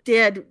Mama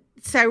did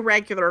so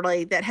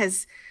regularly that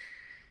has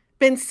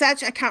been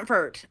such a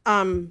comfort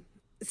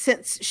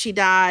since she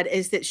died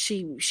is that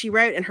she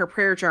wrote in her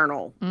prayer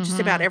journal just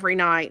about every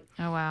night.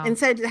 Oh, wow. And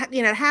so,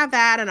 you know, have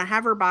that, and I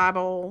have her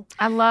Bible.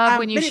 I love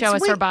when you show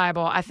us her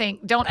Bible. I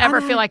think, don't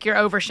ever feel like you're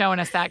over showing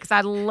us that, because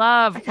I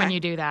love when you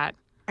do that.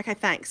 Okay,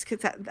 thanks.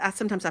 Because I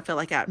sometimes I feel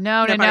like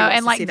no.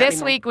 And like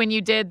this week when you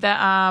did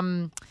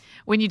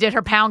when you did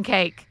her pound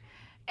cake,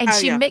 and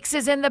she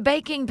mixes in the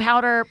baking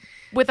powder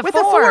with a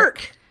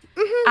fork.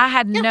 Mm-hmm. I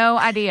had no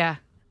idea.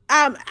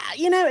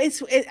 You know,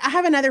 I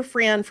have another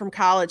friend from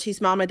college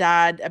whose mama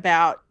died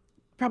about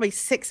probably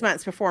 6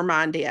 months before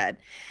mine did.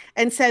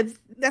 And so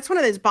that's one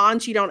of those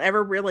bonds you don't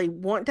ever really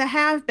want to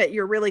have, but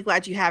you're really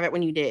glad you have it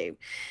when you do.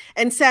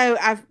 And so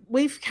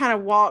we've kind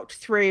of walked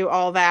through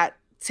all that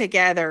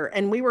together.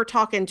 And we were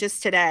talking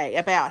just today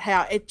about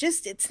how it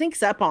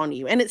sneaks up on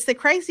you. And it's the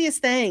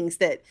craziest things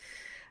that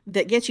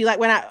get you.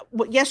 Like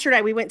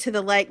yesterday we went to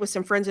the lake with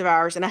some friends of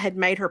ours, and I had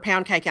made her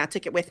pound cake and I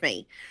took it with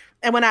me.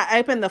 And when I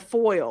opened the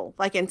foil,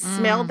 like, and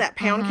smelled that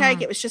pound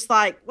cake, it was just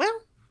like,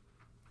 well,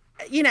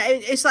 you know,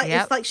 it's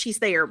like she's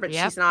there, but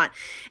she's not.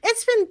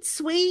 It's been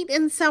sweet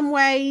in some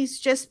ways,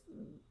 just,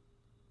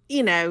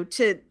 you know,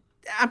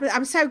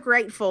 I'm so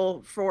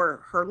grateful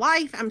for her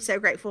life. I'm so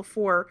grateful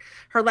for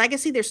her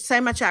legacy. There's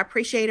so much I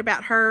appreciate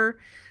about her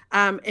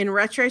in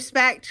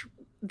retrospect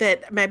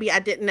that maybe I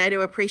didn't know to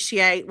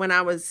appreciate when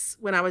I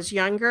was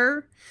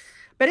younger.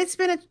 But it's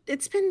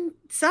been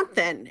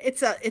something.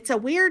 It's a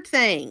weird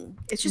thing.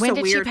 It's just a weird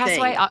thing. When did she pass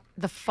away?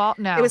 The fall?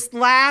 No. It was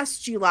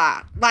last June.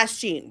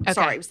 Okay.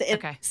 Sorry. It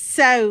was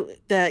So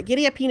the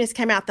Giddy Up Eunice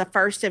came out the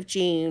 1st of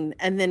June,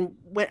 and then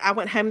I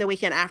went home the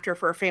weekend after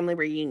for a family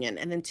reunion,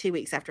 and then 2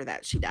 weeks after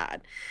that she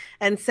died.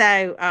 And so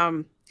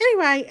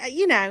anyway,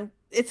 you know,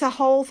 it's a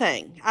whole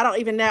thing. I don't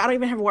even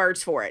have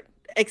words for it,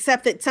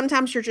 except that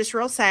sometimes you're just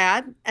real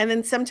sad, and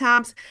then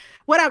sometimes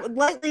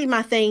lately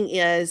my thing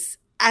is,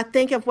 I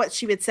think of what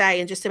she would say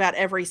in just about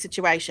every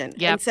situation.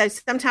 Yep. And so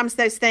sometimes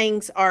those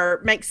things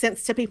make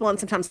sense to people, and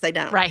sometimes they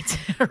don't. Right.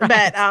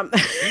 But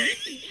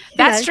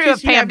that's true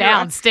of Pam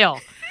Downs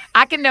still.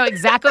 I can know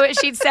exactly what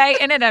she'd say,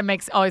 and it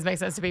always makes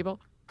sense to people.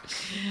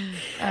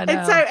 And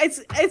so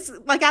it's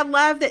like, I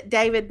love that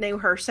David knew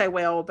her so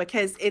well,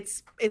 because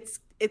it's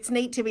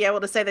neat to be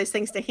able to say those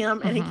things to him,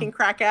 and he can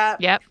crack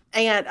up. Yep.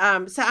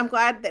 And so I'm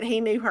glad that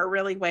he knew her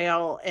really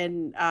well.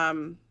 And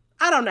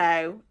I don't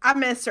know. I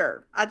miss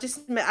her. I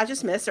just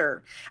miss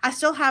her. I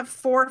still have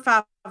 4 or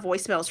 5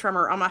 voicemails from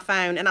her on my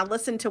phone, and I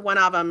listened to one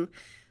of them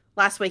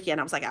last weekend.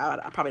 I was like, I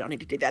probably don't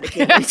need to do that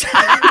again.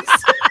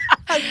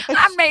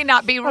 I may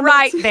not be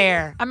right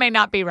there.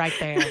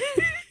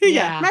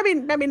 Yeah,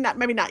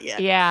 maybe not yet.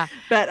 Yeah,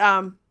 but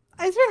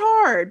it's been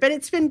hard, but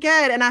it's been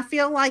good, and I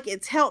feel like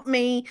it's helped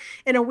me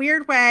in a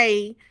weird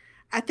way.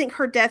 I think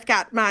her death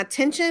got my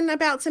attention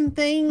about some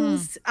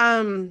things.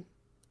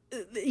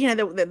 You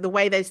know, the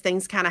way those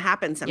things kind of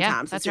happen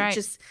sometimes. Yeah, that's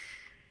right.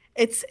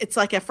 It's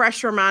like a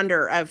fresh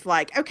reminder of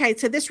like, okay,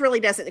 so this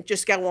really doesn't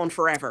just go on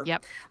forever.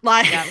 Yep.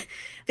 Like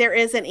there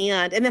is an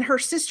end. And then her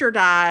sister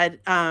died.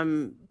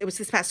 It was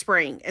this past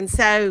spring. And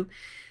so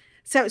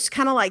it's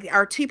kind of like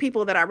our 2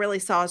 people that I really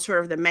saw as sort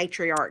of the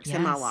matriarchs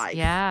in my life.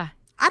 Yeah.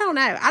 I don't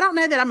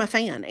know that I'm a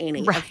fan,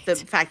 Annie, of the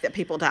fact that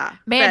people die.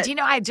 Man, do you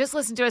know, I just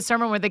listened to a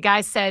sermon where the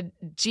guy said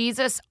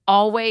Jesus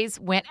always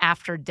went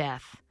after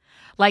death.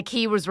 Like,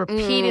 he was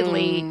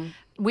repeatedly,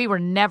 we were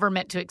never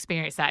meant to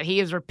experience that. He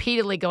is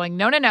repeatedly going,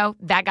 no,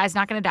 that guy's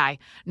not going to die.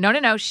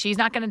 No, she's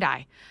not going to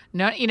die.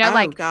 No, you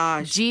know,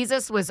 gosh.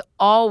 Jesus was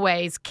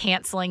always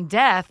canceling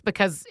death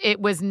because it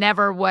was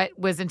never what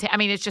was intended. I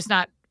mean, it just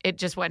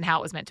wasn't how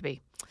it was meant to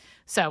be.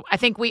 So I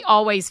think we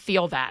always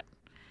feel that.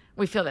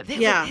 We feel that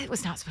it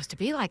was not supposed to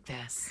be like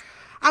this.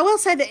 I will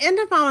say the end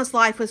of Mama's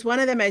life was one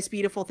of the most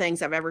beautiful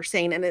things I've ever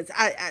seen. And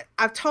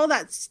I've told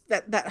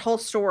that whole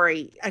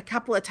story a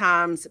couple of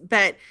times,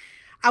 but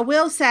I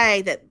will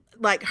say that,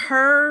 like,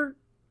 her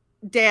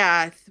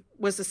death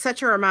was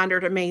such a reminder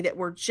to me that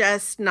we're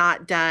just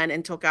not done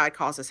until God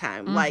calls us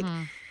home. Mm-hmm. Like,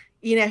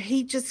 you know,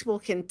 he just will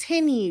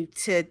continue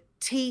to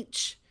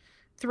teach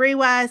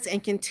through us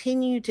and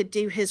continue to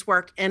do his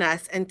work in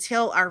us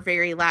until our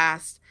very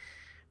last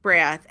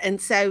breath.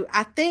 And so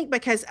I think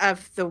because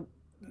of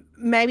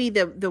maybe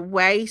the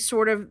way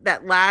sort of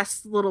that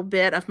last little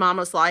bit of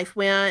Mama's life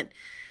went,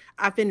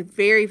 I've been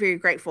very, very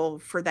grateful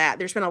for that.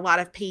 There's been a lot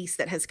of peace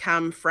that has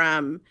come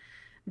from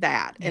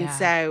that. Yeah. And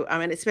so,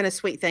 and it's been a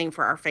sweet thing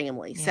for our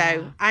family. Yeah.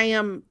 So I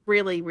am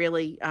really,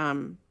 really,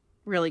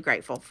 really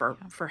grateful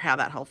for how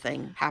that whole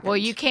thing happened. Well,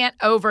 you can't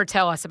over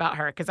tell us about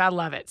her, because I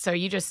love it. So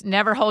you just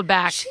never hold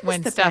back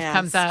when stuff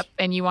comes up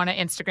and you want to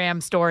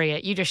Instagram story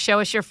it. You just show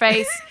us your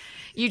face.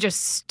 You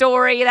just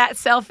story that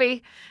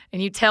selfie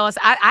and you tell us.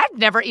 I've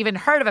never even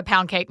heard of a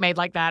pound cake made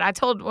like that. I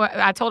told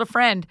a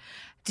friend,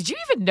 did you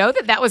even know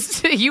that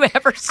was you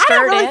ever stirred? I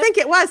don't really think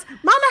it was.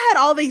 Mama had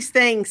all these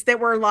things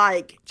that were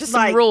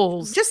some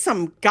rules, just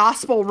some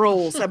gospel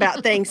rules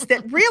about things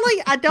that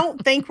really I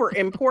don't think were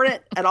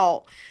important at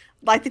all.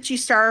 Like that you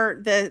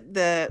stir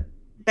the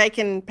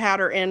baking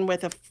powder in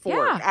with a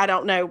fork. Yeah. I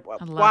don't know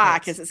why,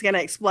 because it's going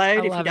to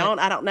explode. If you don't,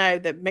 I don't know.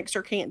 The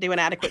mixer can't do an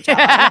adequate job.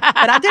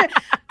 But I do it.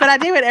 But I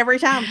do it every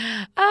time.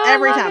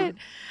 Every time. It.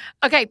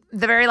 Okay,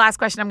 the very last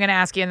question I'm going to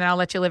ask you, and then I'll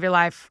let you live your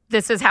life.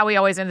 This is how we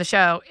always end the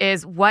show,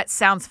 is what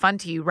sounds fun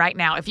to you right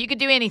now? If you could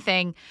do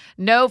anything,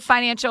 no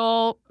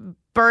financial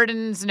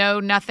burdens, no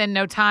nothing,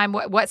 no time,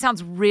 what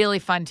sounds really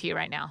fun to you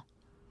right now?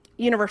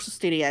 Universal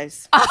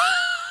Studios.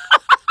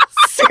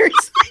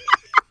 Seriously.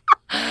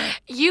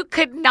 You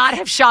could not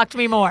have shocked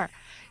me more.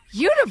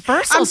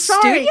 Universal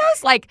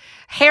Studios? Like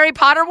Harry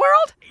Potter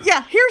World?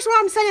 Yeah, here's why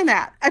I'm saying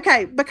that.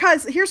 Okay,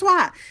 because here's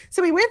why.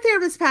 So we went there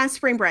this past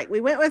spring break. We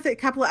went with a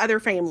couple of other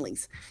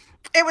families.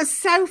 It was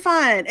so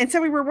fun. And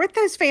so we were with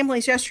those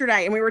families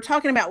yesterday, and we were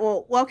talking about,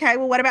 well,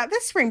 what about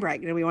this spring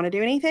break? Do we want to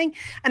do anything?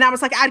 And I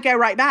was like, I'd go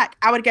right back.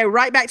 I would go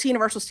right back to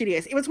Universal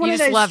Studios. It was one of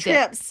those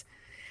trips.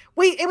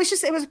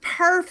 It was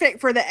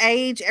perfect for the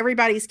age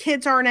everybody's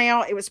kids are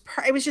now. It was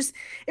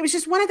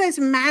just one of those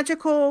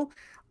magical,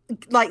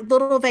 like,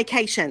 little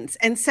vacations.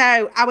 And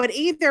so I would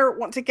either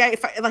want to go,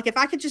 if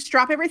I could just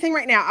drop everything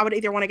right now, I would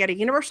either want to go to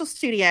Universal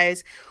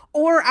Studios,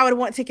 or I would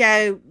want to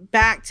go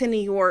back to New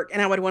York,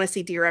 and I would want to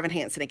see Dear Evan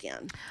Hansen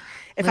again.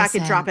 If I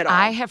could drop it all.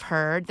 I have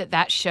heard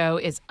that show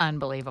is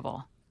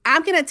unbelievable.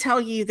 I'm going to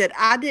tell you that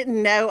I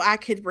didn't know I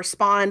could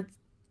respond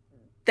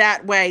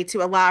that way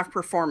to a live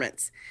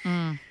performance.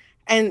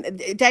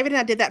 And David and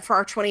I did that for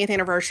our 20th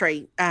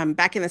anniversary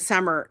back in the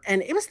summer.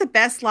 And it was the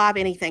best live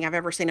anything I've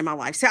ever seen in my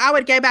life. So I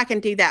would go back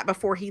and do that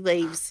before he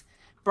leaves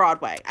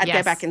Broadway. I'd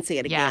go back and see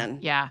it again.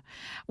 Yeah.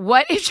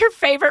 What is your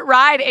favorite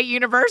ride at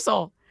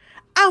Universal?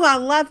 Oh, I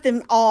love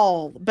them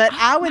all. But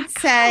I would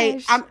say,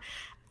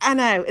 I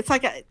know. It's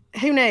like,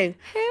 who knew?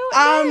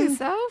 Who knew,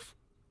 Soph?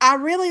 I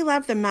really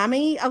love the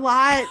Mummy a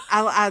lot.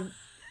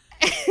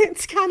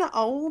 It's kind of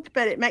old,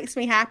 but it makes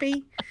me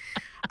happy.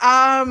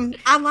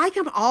 I like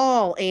them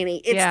all,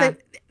 Annie.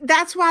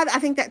 That's why I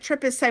think that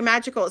trip is so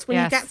magical. It's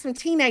when you've got some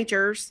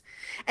teenagers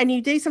and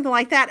you do something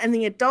like that, and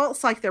the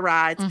adults like the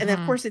rides, and then,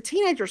 of course the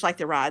teenagers like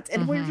the rides,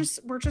 and we're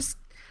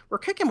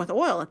cooking with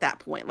oil at that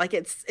point. Like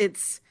it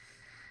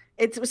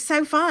was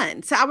so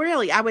fun. So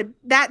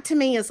that to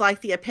me is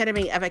like the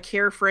epitome of a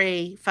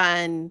carefree,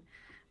 fun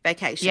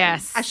vacation.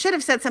 Yes. I should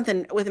have said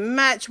something with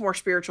much more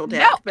spiritual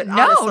depth.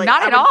 Honestly,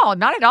 not at all.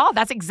 Not at all.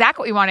 That's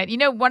exactly what we wanted. You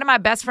know, one of my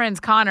best friends,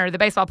 Connor, the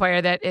baseball player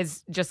that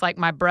is just like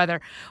my brother,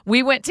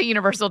 we went to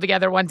Universal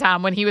together one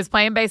time when he was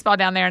playing baseball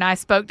down there, and I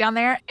spoke down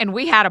there, and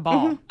we had a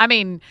ball. I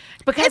mean,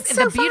 because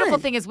the beautiful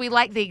thing is we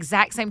like the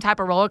exact same type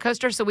of roller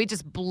coaster, so we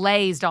just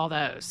blazed all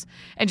those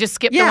and just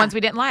skipped the ones we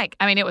didn't like.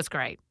 I mean, it was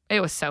great. It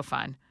was so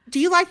fun. Do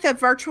you like the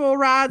virtual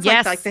rides?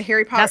 Yes. Like the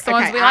Harry Potter? That's the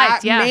ones we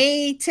liked, yeah.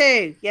 Me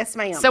too. Yes,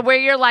 ma'am. So where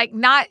you're like,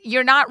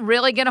 you're not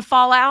really going to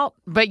fall out,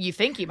 but you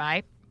think you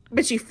might.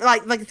 But you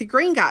like the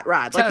Green Dot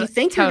ride. Like you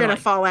think you're going to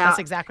fall out. That's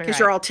exactly right. Because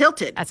you're all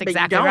tilted. That's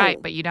exactly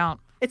right, but you don't.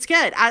 It's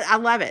good. I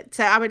love it.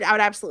 So I would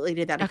absolutely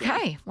do that again.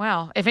 Okay.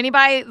 Well, if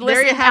anybody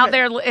listening out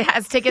there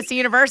has tickets to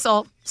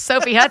Universal,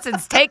 Sophie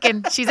Hudson's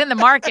taken. She's in the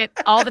market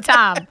all the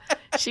time.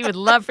 She would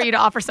love for you to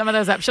offer some of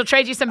those up. She'll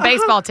trade you some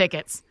baseball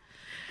tickets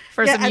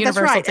for some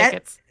Universal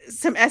tickets.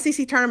 Some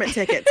SEC tournament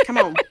tickets. Come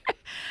on.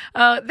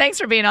 Thanks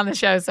for being on the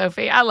show,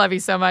 Sophie. I love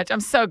you so much.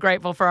 I'm so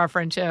grateful for our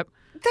friendship.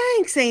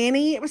 Thanks,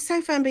 Annie. It was so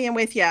fun being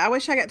with you. I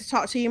wish I got to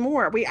talk to you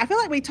more. I feel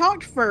like we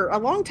talked for a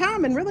long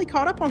time and really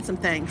caught up on some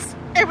things.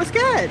 It was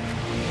good.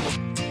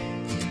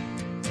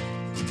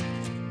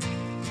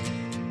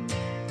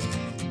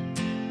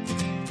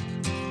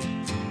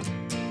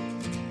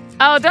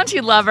 Oh, don't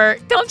you love her?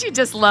 Don't you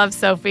just love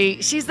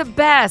Sophie? She's the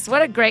best.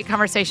 What a great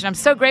conversation. I'm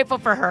so grateful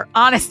for her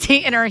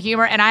honesty and her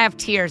humor, and I have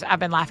tears. I've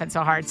been laughing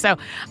so hard. So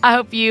I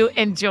hope you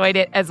enjoyed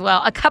it as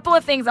well. A couple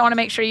of things I want to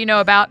make sure you know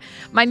about.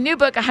 My new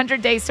book,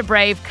 100 Days to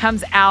Brave,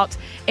 comes out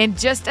in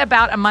just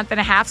about a month and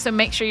a half, so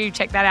make sure you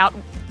check that out,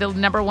 the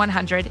number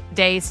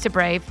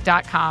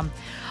 100daystobrave.com.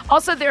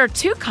 Also, there are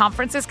 2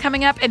 conferences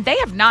coming up, and they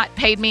have not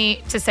paid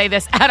me to say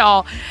this at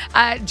all.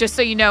 Just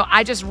so you know,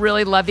 I just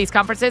really love these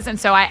conferences, and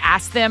so I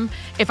asked them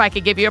if I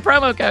could give you a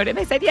promo code, and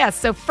they said yes.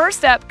 So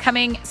first up,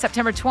 coming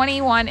September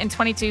 21 and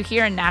 22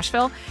 here in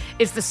Nashville,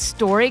 is the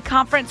Story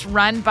Conference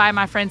run by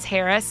my friends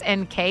Harris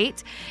and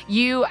Kate.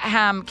 You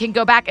can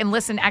go back and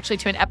listen actually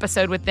to an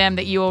episode with them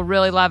that you will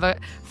really love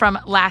from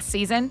last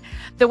season.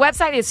 The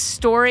website is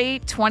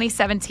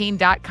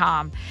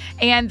story2017.com,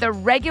 and the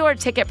regular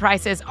ticket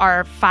prices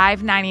are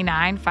 $599,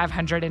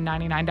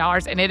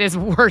 and it is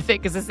worth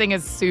it because this thing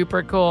is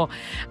super cool.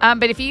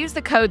 But if you use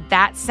the code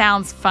That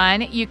Sounds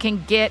Fun, you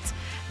can get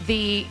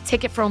the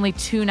ticket for only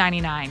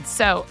 $299.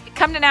 So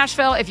come to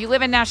Nashville. If you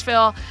live in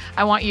Nashville,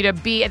 I want you to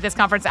be at this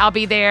conference. I'll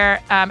be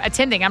there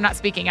attending. I'm not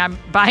speaking. I'm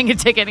buying a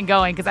ticket and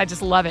going because I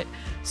just love it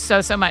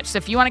so much. So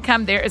if you want to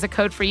come, there is a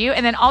code for you.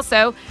 And then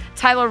also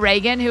Tyler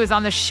Reagan, who was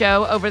on the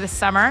show over the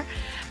summer.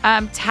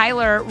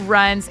 Tyler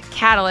runs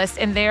Catalyst,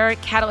 and their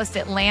Catalyst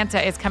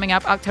Atlanta is coming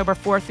up October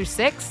 4th through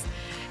 6th.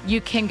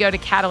 You can go to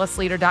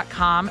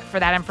catalystleader.com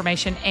for that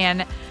information,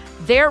 and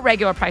their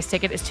regular price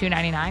ticket is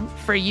 $299.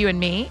 For you and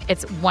me,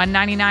 it's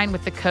 $199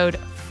 with the code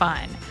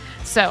FUN.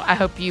 So I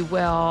hope you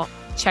will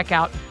check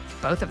out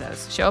both of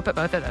those. Show up at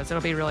both of those.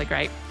 It'll be really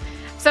great.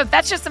 So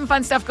that's just some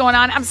fun stuff going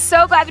on. I'm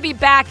so glad to be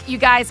back, you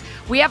guys.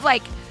 We have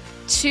like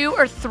 2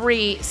 or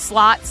 3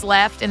 slots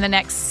left in the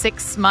next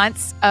 6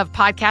 months of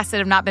podcasts that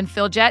have not been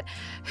filled yet.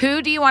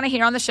 Who do you want to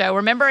hear on the show?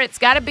 Remember, it's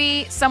got to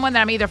be someone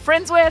that I'm either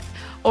friends with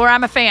or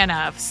I'm a fan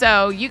of.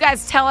 So you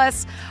guys tell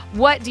us,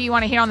 what do you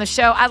want to hear on the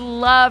show? I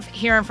love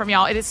hearing from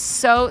y'all. It is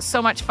so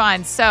much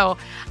fun. So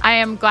I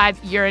am glad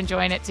you're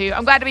enjoying it too.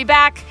 I'm glad to be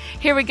back.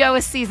 Here we go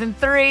with season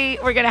 3.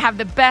 We're going to have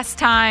the best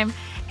time.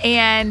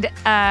 And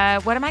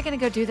what am I going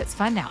to go do that's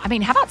fun now? I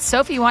mean, how about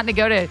Sophie wanting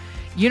to go to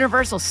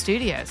Universal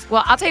Studios?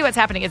 Well, I'll tell you what's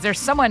happening is there's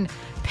someone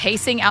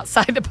pacing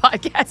outside the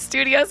podcast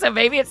studio, so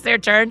maybe it's their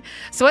turn.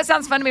 So what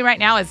sounds fun to me right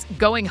now is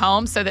going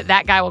home so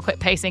that guy will quit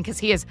pacing because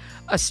he is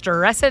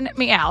stressing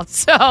me out.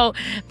 So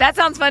that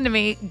sounds fun to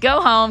me.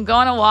 Go home, go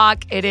on a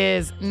walk. It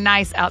is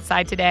nice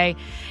outside today.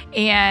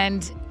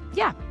 And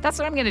yeah, that's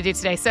what I'm going to do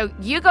today. So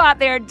you go out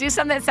there, do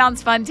something that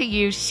sounds fun to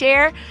you.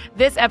 Share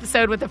this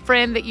episode with a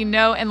friend that you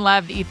know and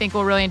love that you think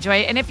will really enjoy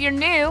it. And if you're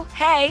new,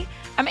 hey,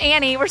 I'm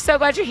Annie. We're so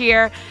glad you're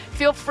here.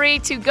 Feel free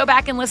to go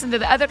back and listen to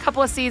the other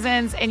couple of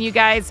seasons, and you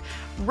guys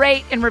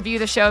rate and review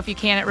the show if you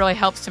can. It really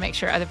helps to make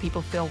sure other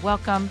people feel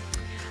welcome.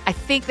 I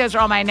think those are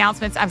all my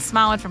announcements. I'm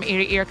smiling from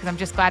ear to ear because I'm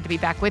just glad to be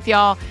back with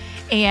y'all.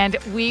 And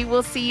we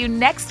will see you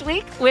next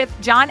week with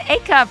Jon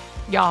Acuff.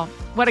 Y'all,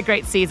 what a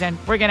great season.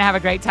 We're going to have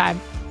a great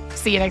time.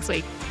 See you next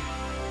week.